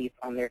like police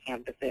on their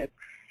campuses.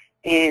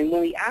 And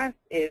when we asked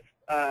if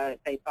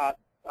they thought,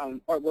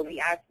 or when we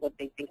asked what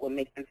they think would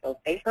make them feel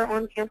safer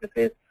on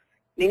campuses,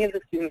 many of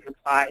the students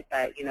replied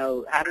that,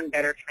 having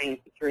better trained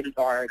security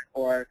guards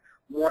or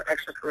more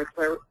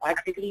extracurricular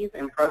activities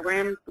and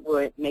programs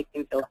would make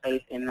them feel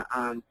safe and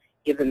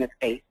give them the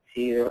space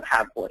to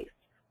have voice.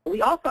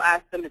 We also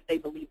asked them if they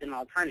believed in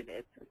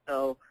alternatives.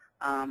 So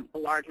a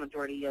large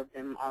majority of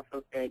them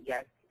also said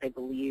yes, they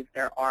believe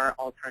there are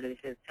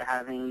alternatives to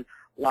having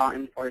law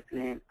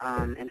enforcement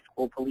and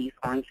school police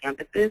on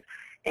campuses.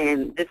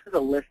 And this is a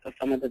list of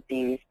some of the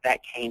things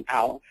that came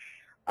out.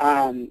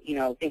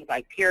 Things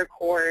like peer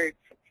courts,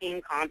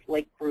 teen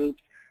conflict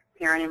groups,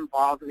 parent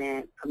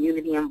involvement,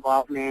 community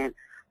involvement,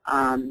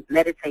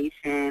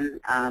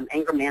 meditation,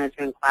 anger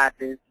management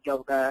classes,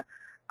 yoga,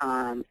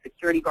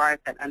 security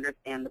guards that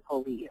understand the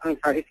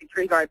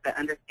security guards that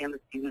understand the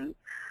students,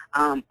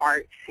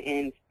 arts,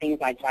 and things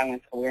like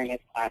violence awareness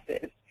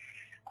classes.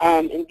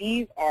 And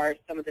these are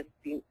some of the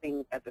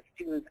things that the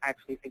students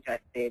actually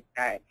suggested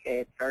that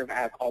could serve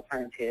as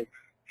alternatives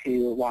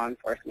to law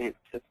enforcement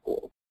to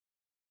schools.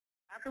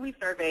 After we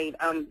surveyed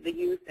the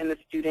youth and the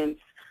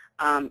students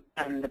and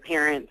the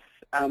parents,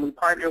 we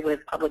partnered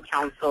with Public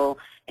Counsel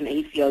and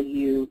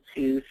ACLU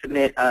to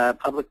submit a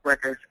Public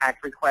Records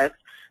Act request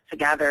to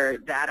gather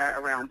data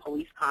around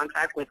police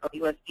contact with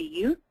OUSD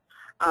youth.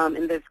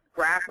 And this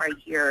graph right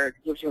here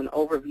gives you an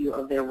overview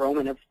of the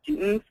enrollment of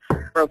students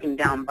broken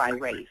down by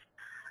race.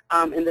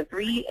 And the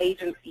three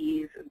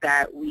agencies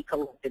that we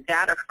collected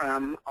data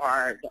from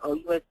are the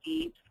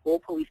OUSD School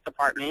Police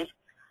Department,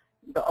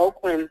 the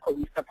Oakland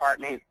Police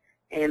Department,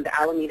 and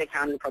the Alameda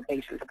County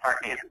Probation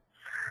Department.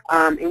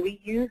 And we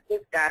used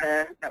this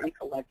data that we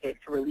collected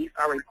to release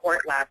our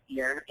report last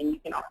year, and you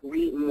can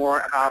read more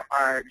about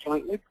our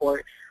joint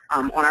report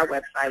on our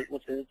website,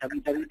 which is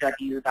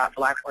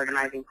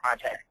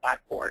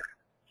www.blackorganizingproject.org.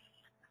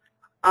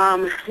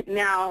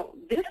 Now,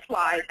 this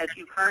slide that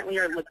you currently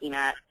are looking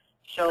at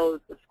shows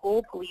the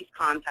school police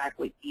contact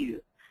with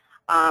youth.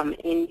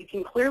 And you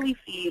can clearly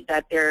see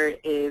that there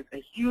is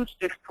a huge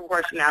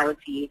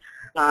disproportionality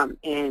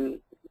in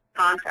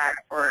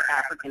contact for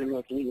African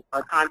American youth,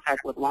 or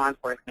contact with law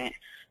enforcement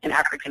and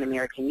African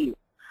American youth.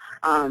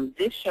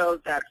 This shows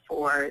that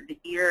for the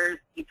years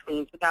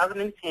between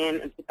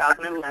 2010 and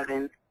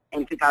 2011,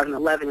 and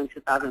 2011 and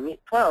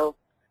 2012,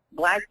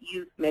 Black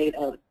youth made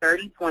up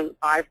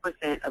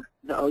 30.5% of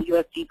the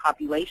OUSD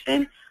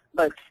population,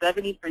 but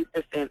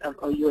 73% of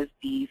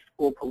OUSD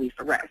school police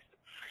arrests.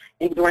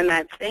 And during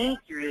that same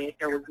period,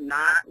 there was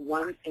not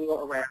one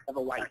single arrest of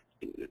a white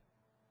student.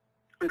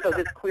 And so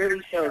this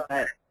clearly shows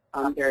that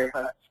there is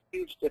a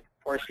huge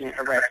disproportionate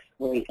arrest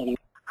rate in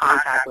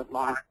contact with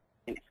law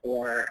enforcement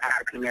for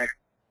African Americans.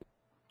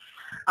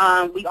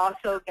 We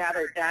also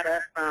gathered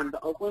data from the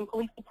Oakland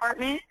Police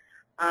Department,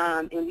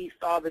 and we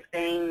saw the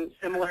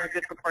similar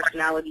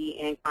disproportionality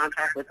in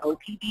contact with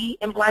OPD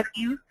and Black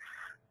youth.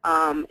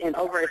 And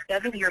over a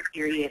 7-year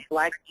period,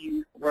 Black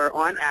youth were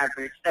on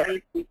average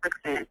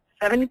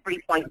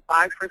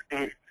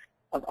 73.5%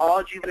 of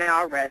all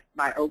juvenile arrests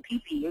by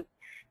OPD,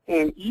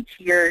 and each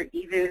year,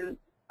 even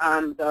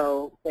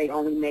though they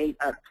only made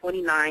up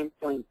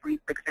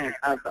 29.3%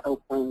 of the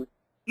Oakland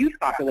youth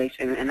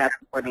population, and that's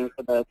according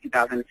to the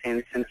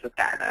 2010 census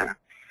data.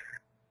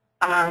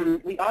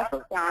 We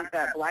also found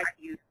that Black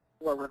youth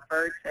were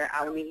referred to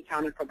Alameda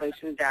County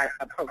Probation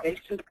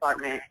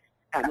Department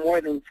at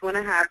more than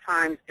 2.5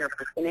 times their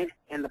percentage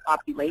in the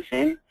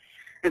population.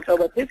 And so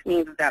what this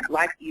means is that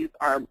Black youth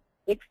are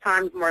 6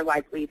 times more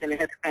likely than a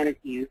Hispanic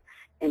youth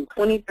and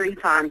 23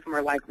 times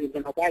more likely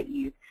than a white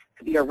youth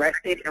to be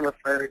arrested and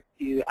referred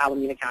to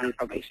Alameda County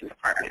Probation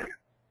Department.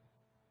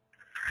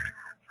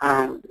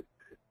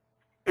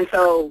 And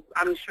so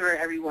I'm sure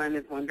everyone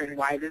is wondering,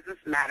 why does this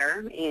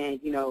matter? And,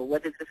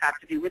 what does this have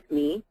to do with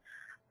me?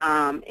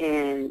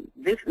 And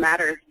this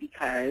matters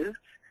because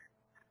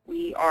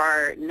we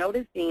are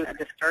noticing a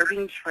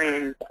disturbing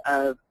trend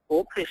of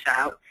school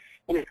push-out,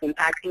 and it's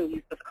impacting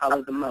youth of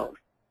color the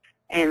most.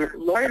 And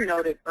Laura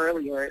noted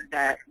earlier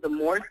that the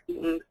more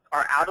students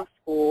are out of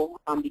school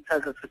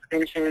because of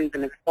suspensions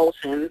and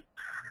expulsions,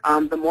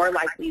 the more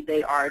likely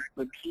they are to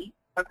repeat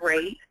a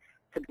grade,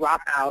 to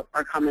drop out,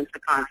 or come into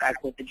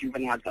contact with the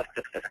juvenile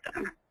justice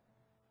system.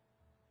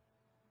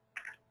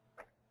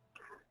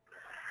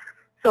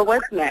 So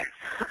what's next?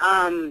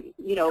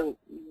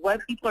 What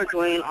people are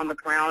doing on the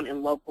ground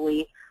and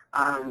locally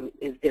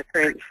is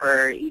different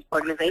for each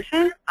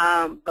organization.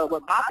 But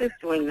what BOP is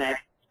doing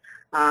next,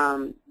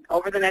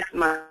 over the next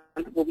month,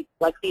 we'll be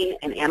collecting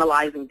and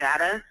analyzing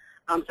data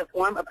to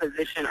form a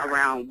position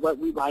around what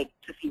we'd like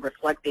to see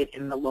reflected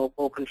in the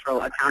local control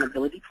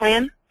accountability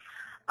plan.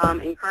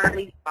 And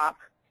currently, BOP,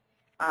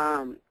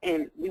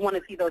 and we want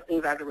to see those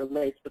things as it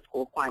relates to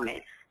school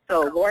climate.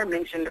 So Laura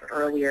mentioned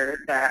earlier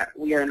that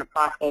we are in the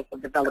process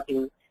of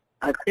developing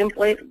a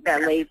template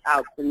that lays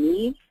out the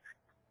needs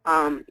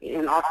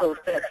and also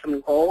sets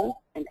some goals,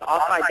 and to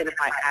also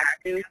identify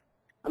actions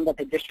that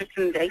the district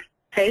can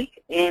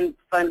take and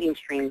funding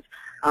streams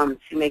to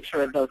make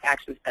sure that those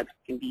action steps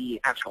can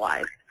be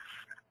actualized.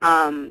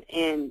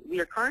 And we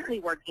are currently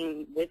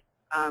working with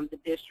the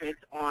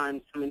district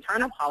on some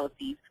internal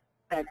policies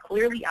that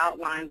clearly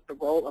outlines the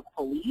role of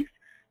police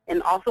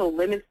and also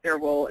limits their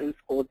role in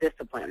school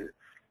discipline.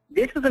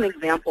 This is an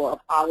example of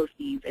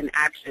policies and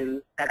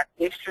actions that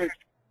the district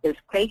is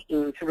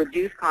taking to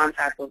reduce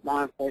contact with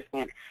law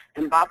enforcement,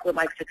 and Bob would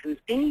like to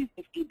continue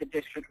to see the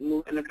district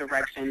move in a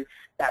direction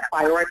that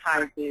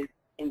prioritizes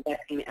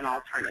investing in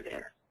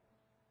alternatives.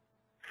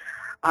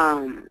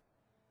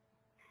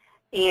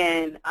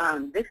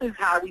 This is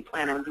how we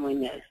plan on doing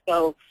this.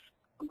 So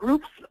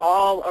groups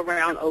all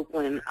around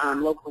Oakland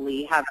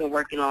locally have been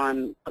working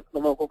on the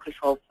local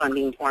control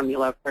funding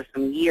formula for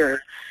some years,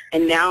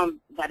 and now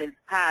that it's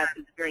passed,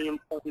 it's very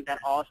important that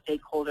all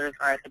stakeholders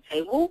are at the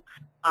table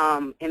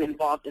and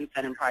involved in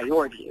setting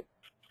priorities.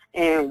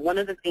 And one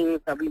of the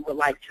things that we would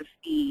like to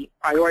see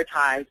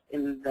prioritized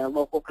in the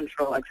local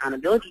control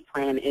accountability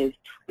plan is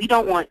we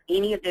don't want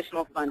any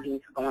additional funding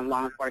to go on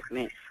law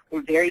enforcement.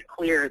 We're very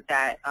clear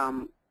that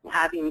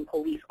having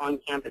police on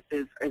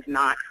campuses is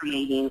not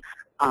creating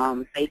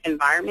safe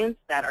environments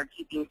that are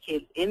keeping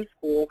kids in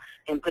school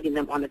and putting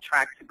them on the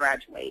track to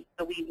graduate.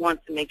 So we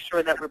want to make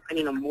sure that we're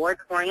putting a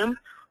moratorium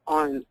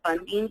on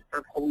funding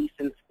for police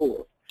in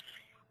schools.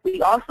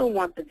 We also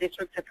want the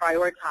district to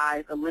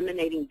prioritize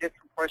eliminating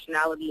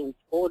disproportionality in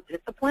school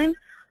discipline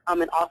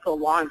and also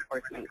law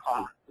enforcement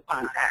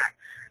contact.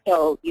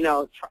 So, you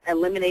know,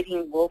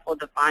 eliminating willful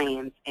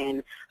defiance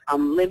and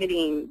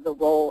limiting the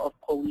role of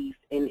police,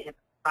 and if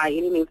by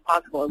any means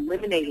possible,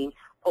 eliminating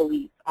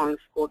police on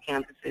school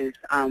campuses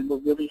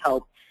will really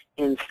help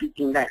in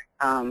seeking that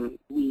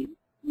we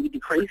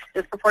decrease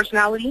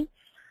disproportionality.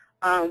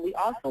 We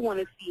also want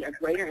to see a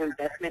greater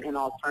investment in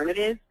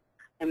alternatives.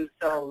 And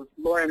so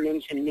Laura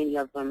mentioned many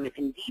of them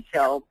in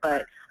detail,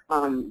 but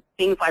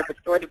things like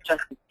restorative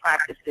justice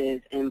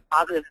practices and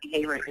positive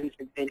behavior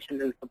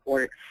interventions and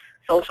support,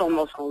 social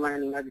emotional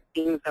learning are the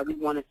things that we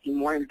want to see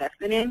more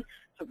investment in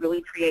to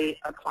really create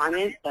a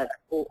climate that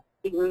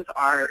students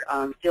are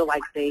feel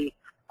like they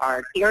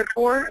are cared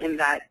for and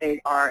that they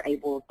are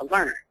able to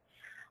learn.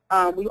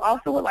 We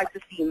also would like to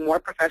see more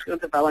professional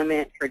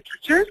development for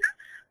teachers,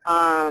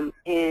 and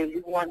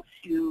we want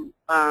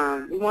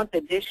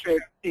the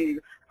district to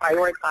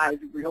prioritize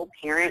real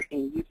parent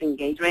and youth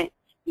engagement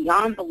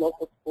beyond the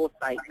local school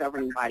site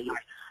governing bodies,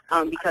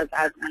 because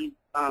as we've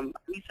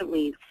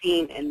recently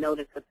seen and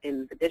noticed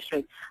within the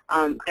district,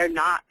 they're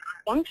not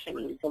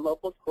functioning. The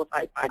local school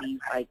site bodies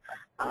like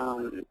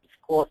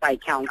school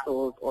site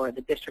councils or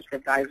the district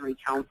advisory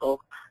council,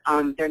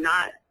 they're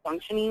not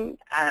functioning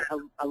at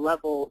a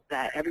level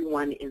that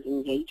everyone is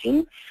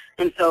engaging.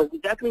 And so we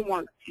definitely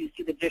want to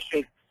see the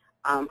district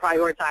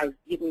prioritize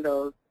getting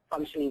those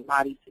functioning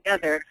bodies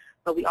together,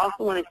 but we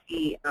also want to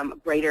see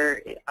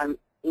greater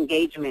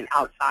engagement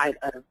outside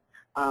of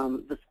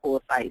the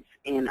school sites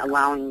and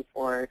allowing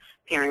for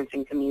parents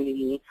and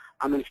community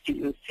and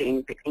students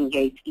to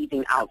engage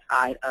even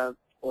outside of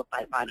school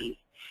site bodies.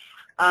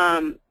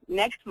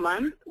 Next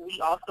month,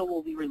 we also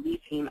will be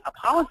releasing a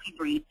policy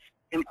brief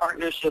in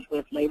partnership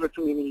with Labor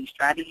Community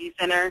Strategy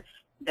Center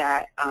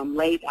that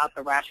lays out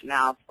the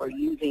rationale for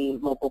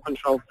using local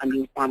control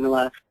funding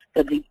formula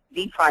to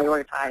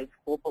deprioritize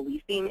school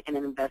policing and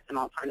invest in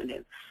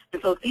alternatives.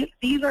 And so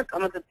these are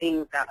some of the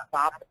things that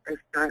Bob is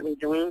currently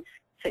doing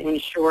to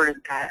ensure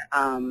that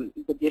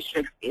the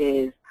district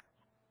is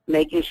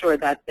making sure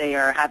that they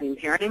are having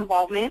parent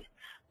involvement,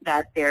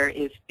 that there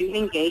is student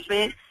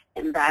engagement,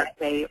 and that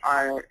they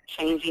are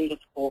changing the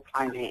school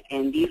climate.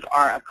 And these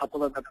are a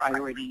couple of the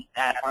priorities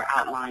that are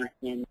outlined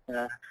in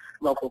the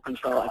local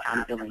control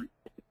accountability.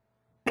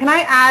 Can I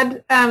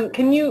add,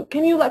 can you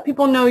let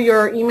people know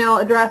your email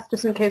address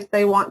just in case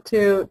they want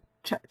to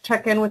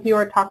check in with you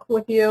or talk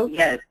with you?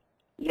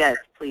 Yes,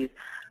 please.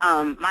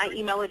 My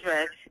email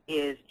address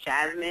is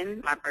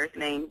Jasmine, my first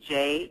name,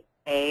 J,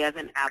 A as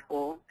in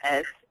Apple,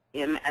 S,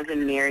 M as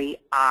in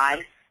Mary,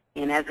 I,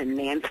 N as in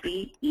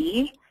Nancy,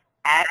 E,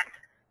 at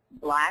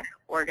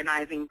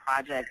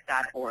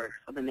blackorganizingproject.org,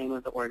 so the name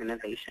of the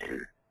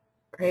organization.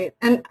 Great.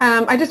 And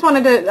I just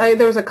wanted to,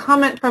 there was a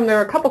comment there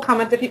were a couple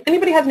comments. If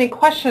anybody has any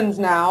questions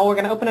now, we're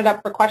going to open it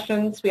up for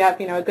questions. We have,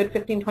 a good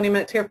 15, 20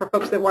 minutes here for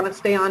folks that want to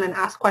stay on and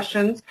ask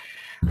questions.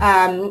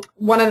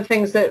 One of the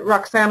things that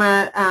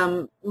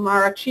Roxana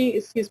Marachi,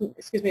 excuse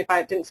me if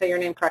I didn't say your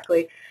name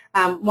correctly,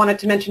 wanted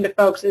to mention to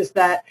folks is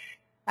that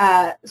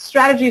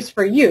Strategies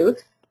for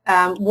Youth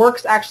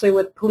works actually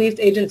with police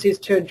agencies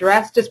to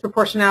address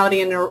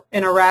disproportionality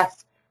in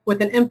arrests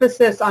with an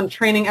emphasis on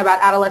training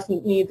about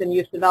adolescent needs and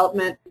youth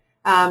development.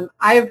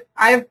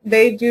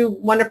 They do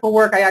wonderful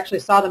work. I actually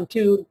saw them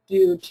do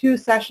 2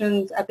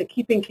 sessions at the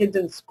Keeping Kids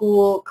in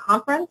School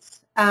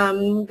conference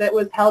that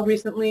was held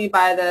recently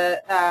by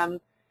the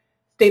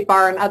State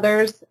Bar and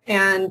others,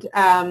 and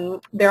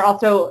they're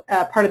also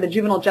part of the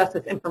Juvenile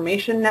Justice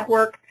Information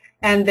Network,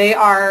 and they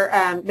are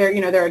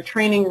they're a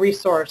training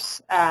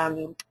resource,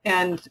 and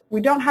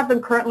we don't have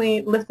them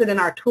currently listed in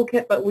our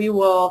toolkit, but we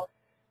will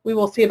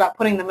see about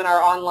putting them in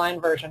our online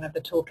version of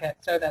the toolkit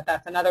so that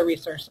that's another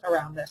resource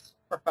around this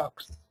for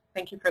folks.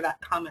 Thank you for that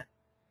comment.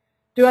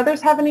 Do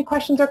others have any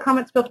questions or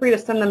comments? Feel free to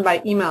send them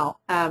by email.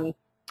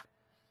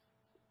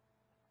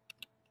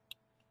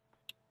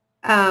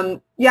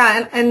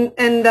 Yeah,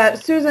 and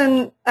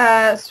Susan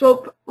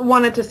Swope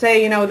wanted to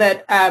say,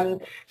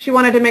 that she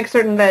wanted to make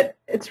certain that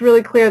it's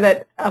really clear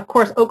that, of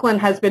course,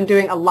 Oakland has been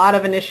doing a lot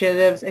of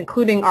initiatives,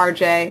 including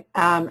RJ,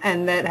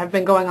 and that have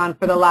been going on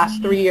for the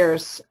last 3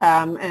 years,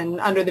 and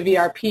under the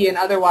VRP and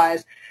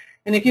otherwise.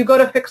 And if you go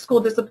to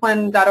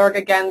fixschooldiscipline.org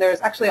again, there's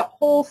actually a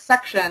whole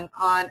section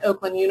on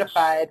Oakland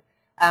Unified.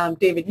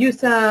 David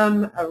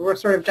Newsom,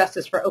 Restorative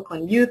Justice for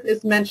Oakland Youth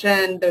is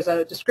mentioned. There's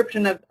a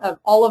description of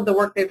all of the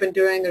work they've been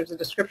doing. There's a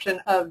description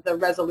of the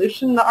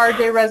resolution, the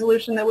RJ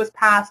resolution that was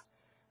passed,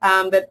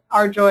 that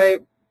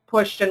RJoy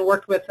pushed and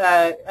worked with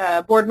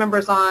board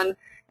members on.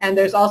 And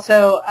there's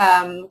also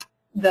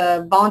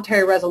the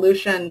voluntary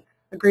resolution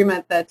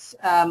agreement that's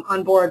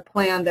on board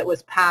plan that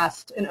was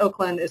passed in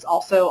Oakland is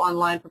also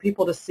online for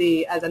people to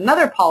see as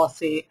another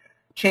policy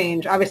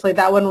change. Obviously,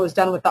 that one was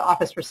done with the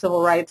Office for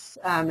Civil Rights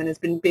and has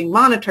been being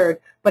monitored,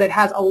 but it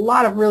has a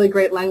lot of really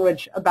great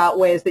language about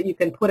ways that you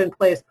can put in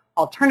place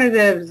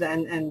alternatives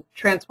and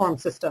transform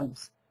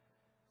systems.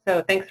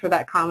 So thanks for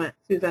that comment,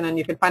 Susan, and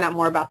you can find out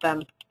more about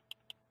them.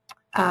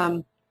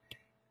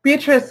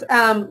 Beatrice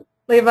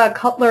Leva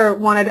Cutler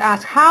wanted to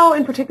ask, how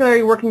in particular are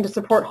you working to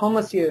support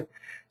homeless youth?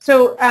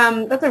 So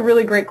that's a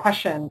really great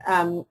question.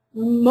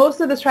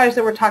 Most of the strategies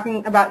that we're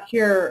talking about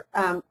here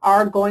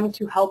are going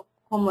to help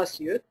homeless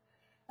youth.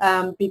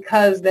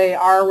 Because they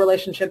are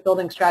relationship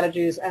building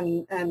strategies,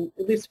 and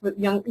at least with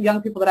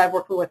young people that I've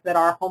worked with that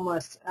are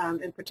homeless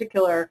in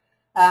particular,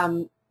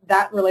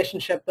 that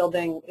relationship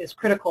building is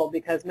critical,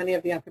 because many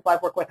of the young people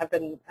I've worked with I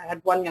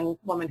had one young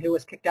woman who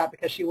was kicked out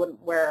because she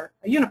wouldn't wear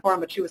a uniform,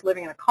 but she was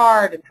living in a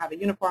car, didn't have a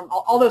uniform,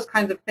 all those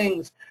kinds of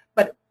things.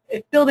 But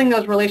if building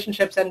those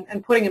relationships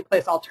and putting in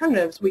place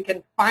alternatives, we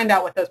can find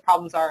out what those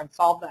problems are and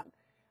solve them.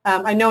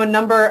 I know a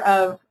number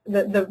of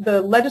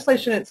the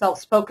legislation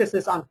itself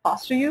focuses on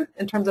foster youth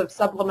in terms of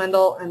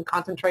supplemental and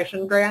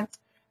concentration grants,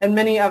 and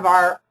many of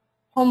our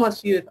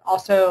homeless youth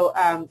also,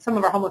 some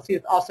of our homeless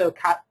youth also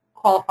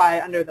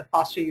qualify under the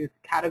foster youth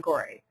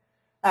category.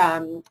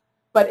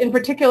 But in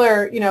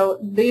particular,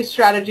 these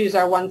strategies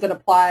are ones that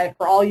apply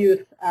for all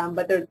youth,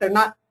 but they're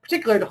not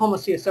particular to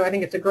homeless youth. So I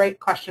think it's a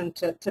great question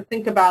to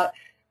think about.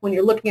 When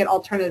you're looking at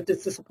alternative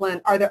discipline,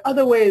 are there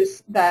other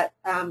ways that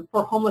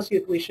for homeless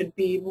youth we should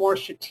be more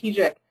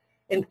strategic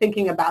in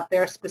thinking about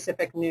their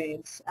specific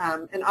needs?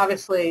 And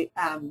obviously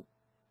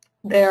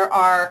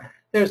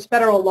there's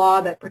federal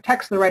law that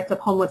protects the rights of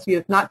homeless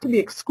youth not to be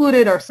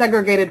excluded or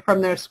segregated from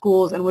their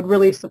schools, and would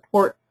really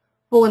support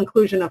full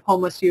inclusion of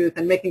homeless youth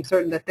and making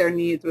certain that their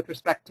needs with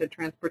respect to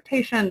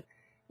transportation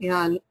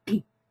and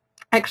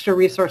extra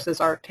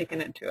resources are taken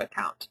into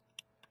account.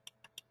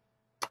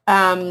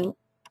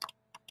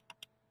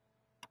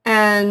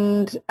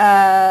 And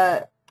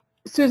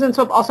Susan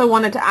Swope also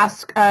wanted to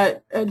ask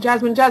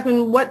Jasmine.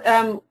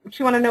 Jasmine,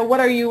 she wanted to know, what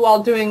are you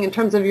all doing in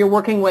terms of your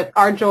working with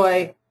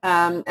RJoy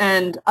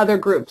and other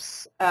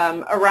groups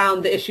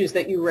around the issues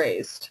that you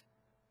raised?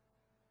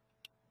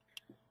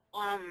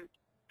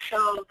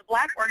 So the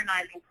Black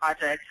Organizing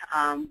Project,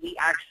 we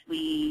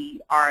actually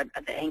are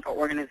the anchor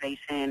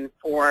organization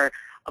for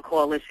a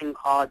coalition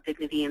called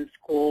Dignity in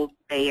Schools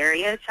Bay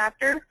Area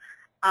chapter.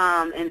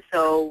 And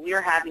so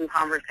we're having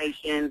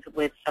conversations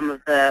with some of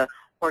the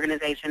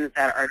organizations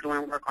that are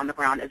doing work on the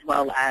ground, as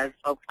well as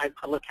folks like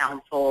Public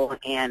Counsel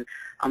and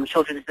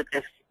Children's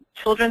Defense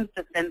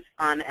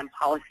Fund and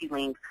Policy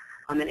Link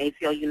in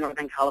ACLU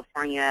Northern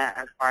California,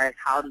 as far as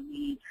how do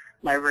we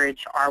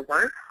leverage our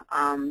work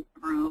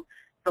through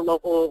the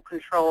Local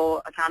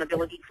Control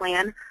Accountability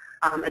Plan.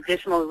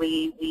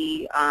 Additionally,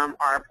 we are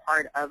a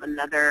part of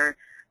another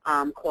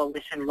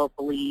coalition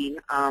locally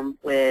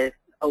with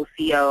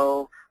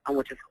OCO,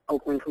 which is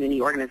Oakland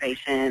Community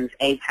Organizations,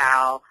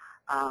 ACAL,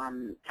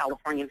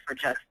 Californians for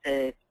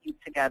Justice, Youth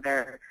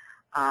Together.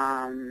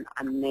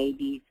 I may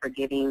be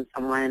forgetting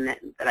someone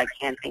that I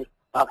can't think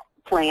of.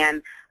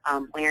 Plan,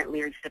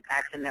 Leadership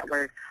Action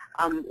Network,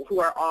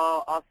 who are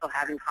all also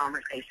having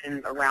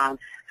conversations around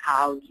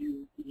how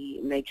do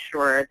we make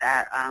sure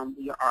that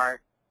we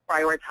are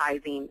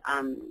prioritizing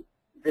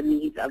the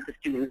needs of the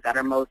students that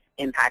are most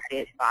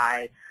impacted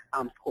by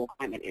school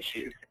climate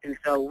issues. And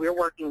so we're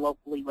working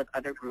locally with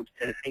other groups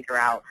to figure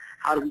out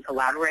how do we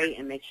collaborate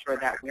and make sure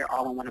that we're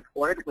all on one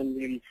accord when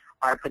we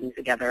are putting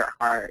together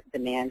our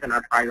demands and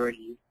our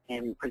priorities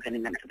and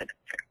presenting them to the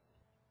district.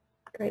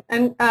 Great.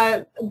 And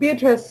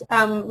Beatrice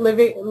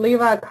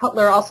Leva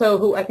Cutler, also,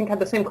 who I think had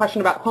the same question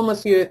about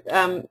homeless youth,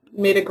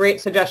 made a great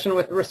suggestion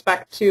with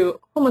respect to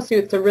homeless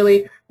youth to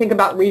really think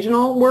about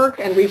regional work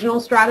and regional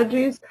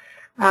strategies,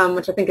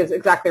 which I think is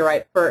exactly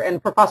right,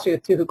 and for foster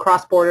youth too, who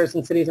cross borders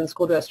in cities and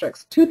school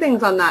districts. Two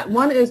things on that.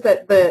 One is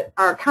that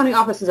our county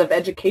offices of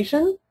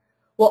education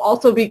will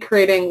also be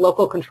creating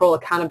local control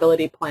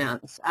accountability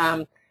plans.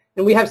 And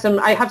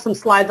I have some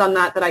slides on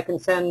that I can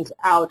send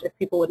out if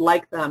people would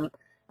like them.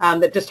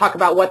 That just talk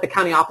about what the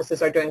county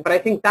offices are doing. But I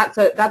think that's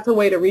a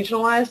way to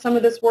regionalize some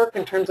of this work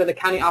in terms of the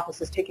county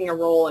offices taking a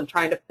role and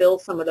trying to fill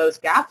some of those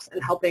gaps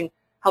and helping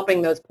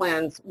helping those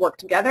plans work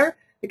together.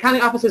 The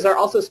county offices are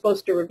also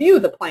supposed to review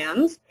the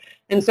plans,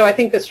 and so I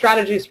think the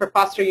strategies for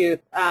foster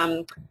youth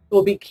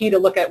will be key to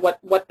look at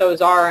what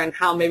those are and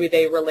how maybe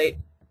they relate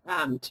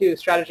to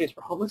strategies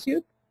for homeless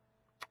youth.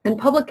 And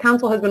Public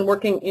Counsel has been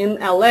working in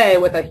LA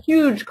with a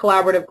huge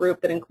collaborative group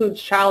that includes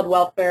child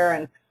welfare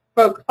and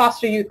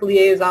foster youth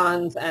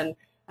liaisons and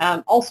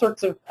all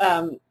sorts of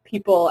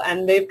people,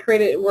 and they've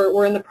created,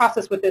 we're in the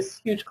process with this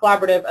huge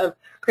collaborative of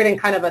creating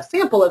kind of a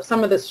sample of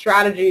some of the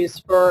strategies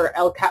for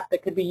LCAP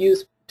that could be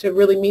used to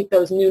really meet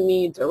those new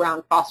needs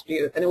around foster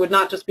youth. And it would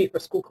not just be for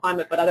school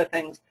climate, but other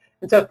things.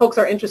 And so if folks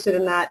are interested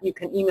in that, you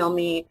can email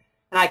me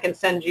and I can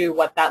send you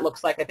what that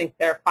looks like. I think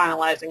they're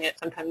finalizing it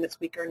sometime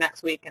this week or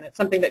next week, and it's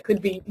something that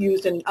could be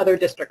used in other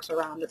districts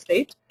around the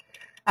state.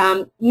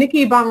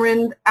 Nikki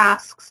Baumrind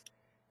asks,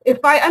 if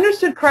I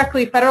understood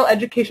correctly, Federal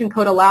Education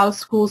Code allows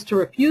schools to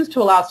refuse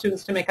to allow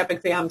students to make up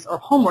exams or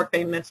homework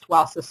they missed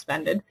while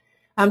suspended.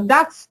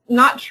 That's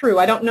not true.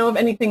 I don't know of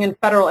anything in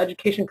Federal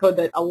Education Code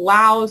that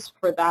allows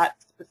for that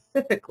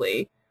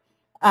specifically.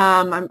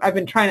 I've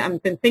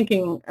been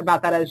thinking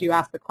about that as you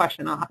asked the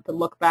question. I'll have to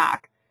look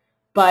back.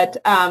 But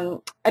I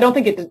don't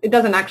think it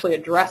doesn't actually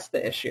address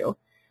the issue.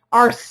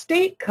 Our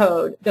state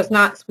code does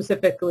not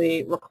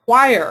specifically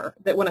require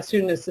that when a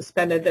student is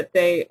suspended that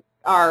they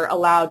are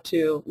allowed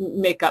to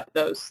make up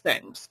those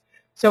things.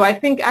 So I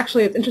think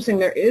actually it's interesting.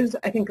 There is,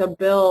 I think, a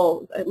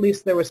bill, at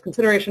least there was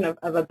consideration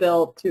of a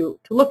bill to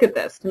look at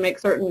this, to make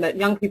certain that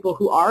young people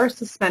who are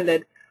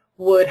suspended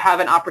would have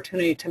an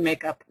opportunity to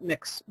make up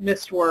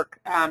missed work.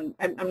 I'm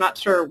not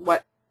sure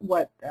what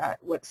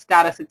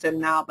status it's in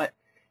now, but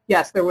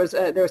yes, there was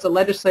a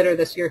legislator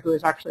this year who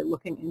is actually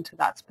looking into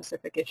that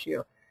specific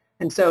issue.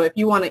 And so if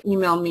you want to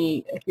email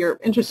me, if you're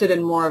interested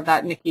in more of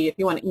that, Nikki, if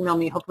you want to email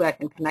me, hopefully I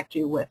can connect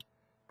you with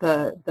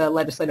the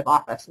legislative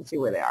office and see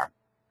where they are.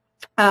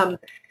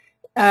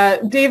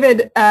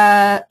 David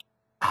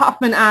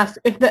Hoffman asked,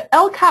 if the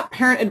LCAP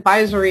parent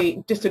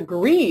advisory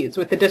disagrees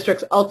with the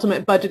district's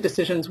ultimate budget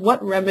decisions,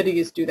 what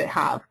remedies do they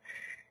have?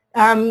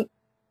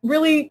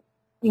 Really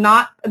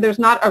not, there's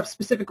not a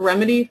specific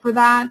remedy for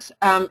that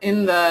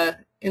in the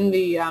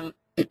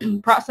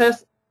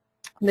process.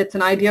 It's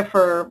an idea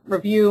for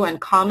review and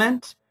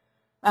comment.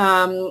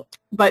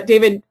 But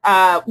David,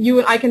 you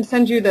and I can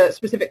send you the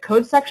specific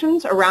code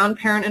sections around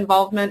parent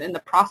involvement in the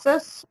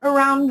process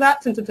around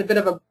that, since it's a bit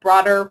of a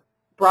broader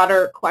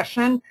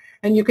question,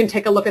 and you can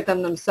take a look at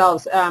them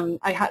themselves.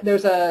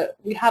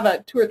 We have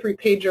a 2 or 3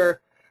 pager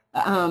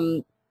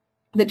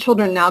that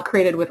Children Now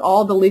created with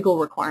all the legal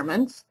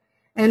requirements.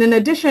 And in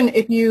addition,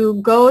 if you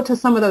go to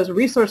some of those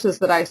resources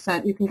that I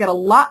sent, you can get a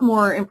lot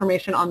more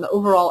information on the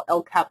overall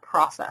LCAP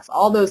process.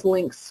 All those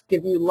links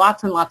give you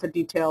lots and lots of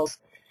details.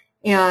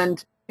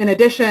 And in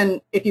addition,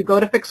 if you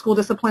go to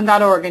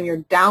fixschooldiscipline.org and you're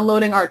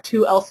downloading our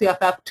 2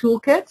 LCFF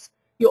toolkits,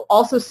 you'll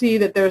also see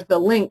that there's the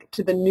link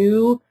to the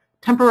new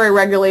temporary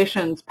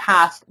regulations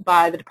passed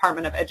by the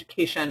Department of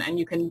Education, and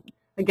you can,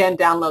 again,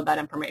 download that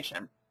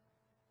information.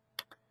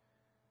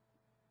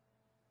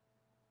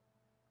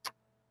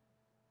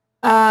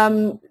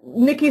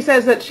 Nikki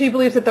says that she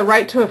believes that the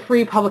right to a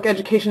free public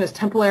education is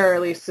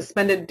temporarily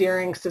suspended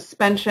during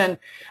suspension.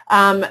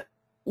 No,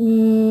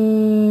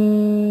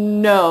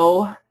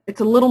 it's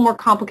a little more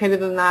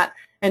complicated than that.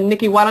 And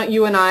Nikki, why don't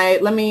you and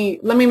let me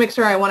make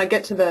sure I want to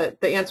get to the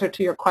answer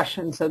to your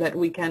question so that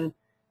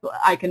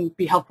I can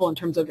be helpful in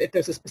terms of if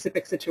there's a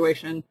specific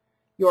situation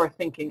you're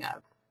thinking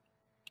of.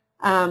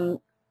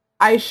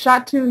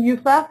 Aishatu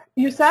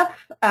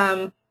Youssef,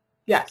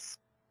 yes,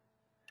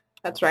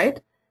 that's right.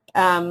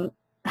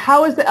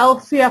 How is the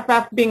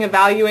LCFF being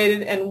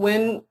evaluated, and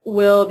when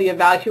will the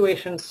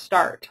evaluation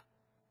start?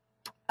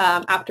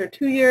 After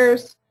 2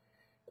 years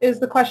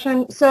is the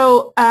question.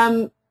 So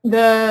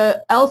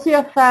the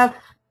LCFF,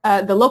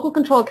 the local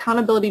control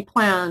accountability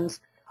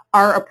plans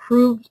are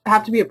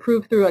have to be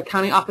approved through a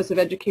County Office of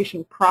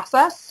Education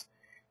process.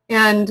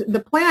 And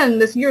the plan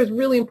this year is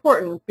really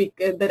important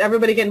that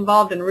everybody get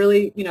involved and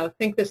really,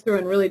 think this through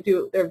and really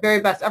do their very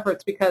best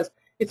efforts, because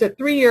it's a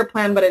 3-year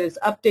plan, but it is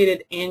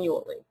updated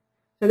annually.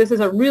 So this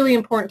is a really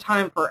important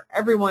time for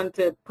everyone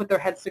to put their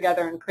heads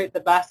together and create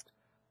the best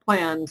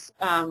plans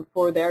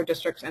for their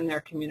districts and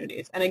their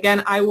communities. And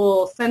again, I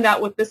will send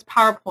out with this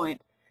PowerPoint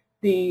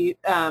the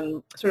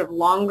sort of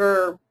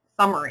longer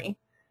summary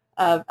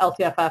of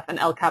LCFF and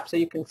LCAP so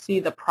you can see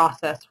the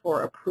process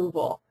for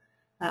approval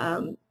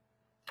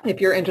if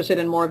you're interested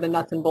in more of the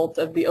nuts and bolts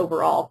of the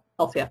overall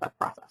LCFF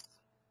process.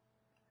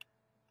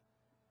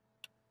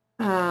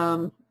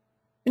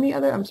 Any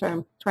other? I'm sorry,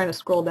 I'm trying to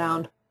scroll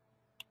down.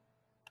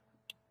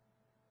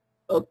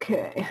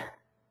 Okay.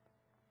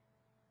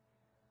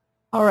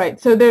 All right,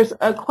 so there's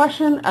a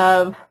question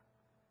of,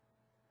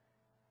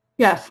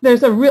 yes,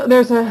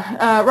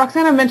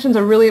 Roxana mentions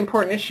a really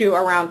important issue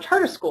around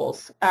charter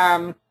schools.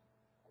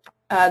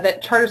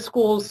 That charter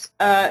schools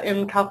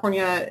in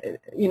California,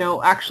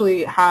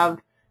 actually have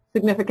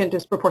significant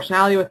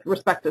disproportionality with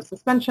respect to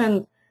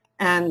suspensions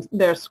and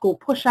their school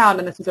push out,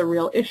 and this is a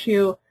real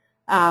issue.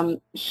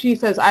 She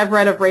says, I've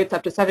read of rates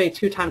up to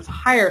 72 times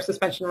higher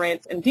suspension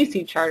rates in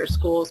DC charter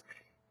schools.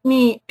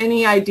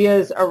 Any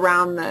ideas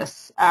around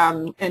this?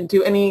 And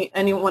do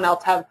anyone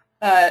else have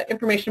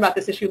information about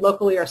this issue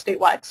locally or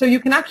statewide? So you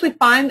can actually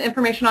find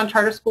information on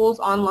charter schools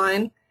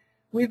online.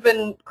 We've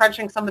been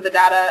crunching some of the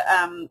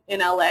data in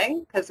LA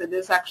because it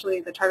is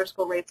actually, the charter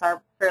school rates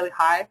are fairly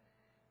high.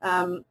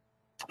 And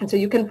so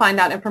you can find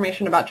out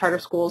information about charter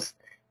schools.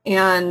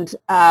 And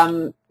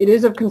it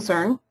is of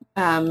concern.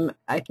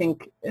 I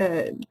think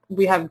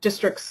we have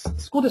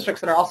school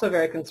districts that are also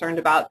very concerned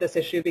about this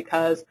issue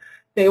because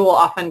they will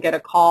often get a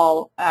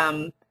call,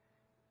 that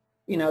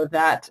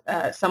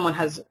someone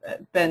has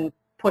been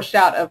pushed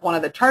out of one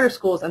of the charter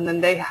schools, and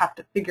then they have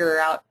to figure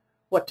out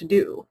what to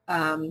do.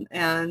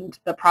 And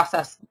the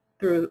process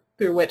through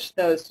which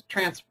those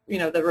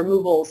the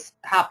removals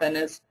happen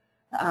is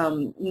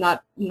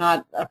not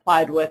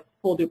applied with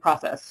full due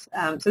process.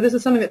 So this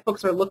is something that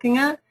folks are looking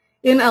at.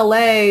 In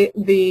LA,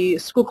 the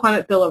School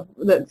Climate Bill of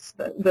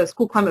the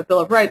School Climate Bill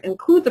of Rights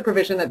includes a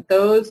provision that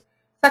those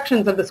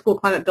sections of the School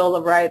Climate Bill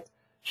of Rights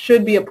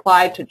should be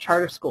applied to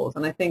charter schools.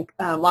 And I think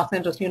Los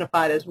Angeles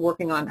Unified is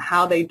working on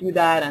how they do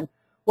that and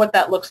what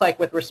that looks like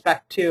with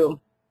respect to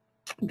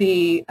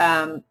the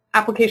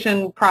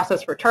application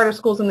process for charter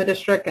schools in the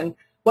district and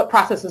what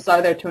processes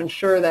are there to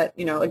ensure that,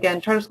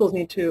 again, charter schools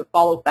need to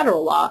follow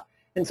federal law.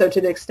 And so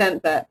to the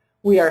extent that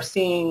we are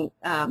seeing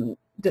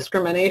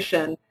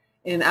discrimination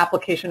in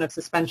application of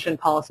suspension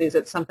policies,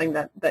 it's something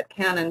that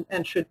can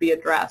and should be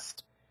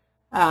addressed.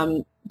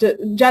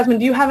 Jasmine,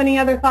 do you have any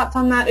other thoughts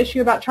on that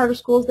issue about charter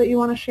schools that you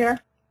want to share?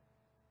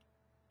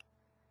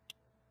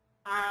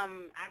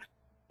 Actually,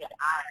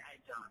 I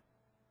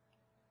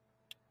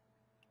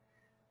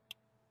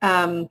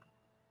don't.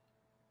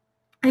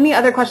 Any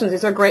other questions?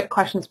 These are great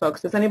questions,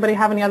 folks. Does anybody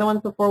have any other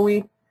ones before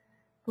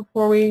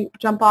we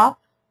jump off?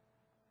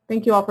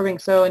 Thank you all for being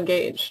so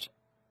engaged.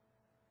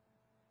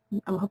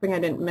 I'm hoping I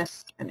didn't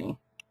miss any.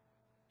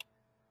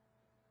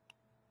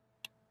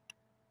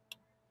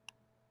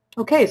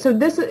 Okay, so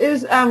this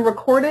is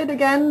recorded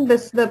again.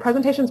 The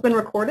presentation's been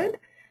recorded,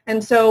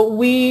 and so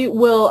we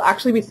will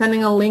actually be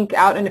sending a link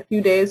out in a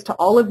few days to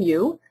all of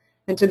you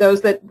and to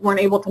those that weren't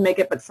able to make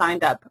it but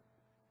signed up,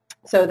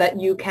 so that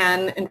you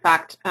can, in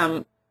fact,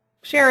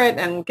 share it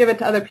and give it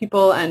to other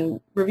people and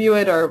review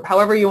it or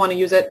however you want to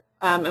use it.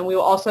 And we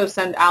will also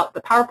send out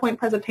the PowerPoint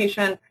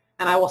presentation,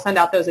 and I will send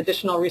out those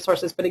additional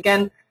resources. But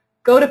again,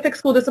 go to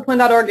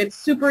fixschooldiscipline.org. It's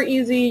super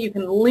easy. You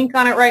can link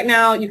on it right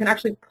now. You can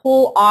actually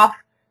pull off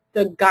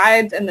the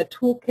guides and the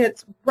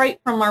toolkits right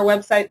from our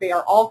website. They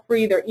are all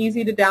free. They're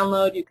easy to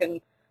download. You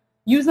can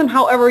use them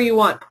however you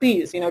want.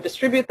 Please,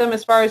 distribute them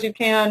as far as you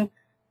can.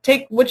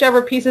 Take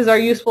whichever pieces are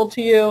useful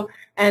to you,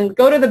 and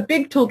go to the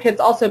big toolkits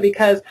also,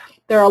 because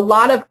there are a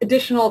lot of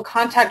additional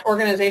contact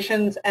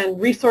organizations and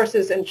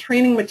resources and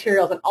training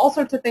materials and all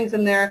sorts of things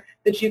in there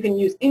that you can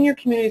use in your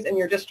communities and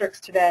your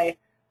districts today.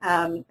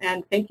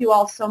 And thank you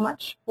all so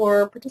much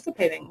for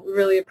participating. We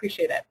really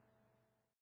appreciate it.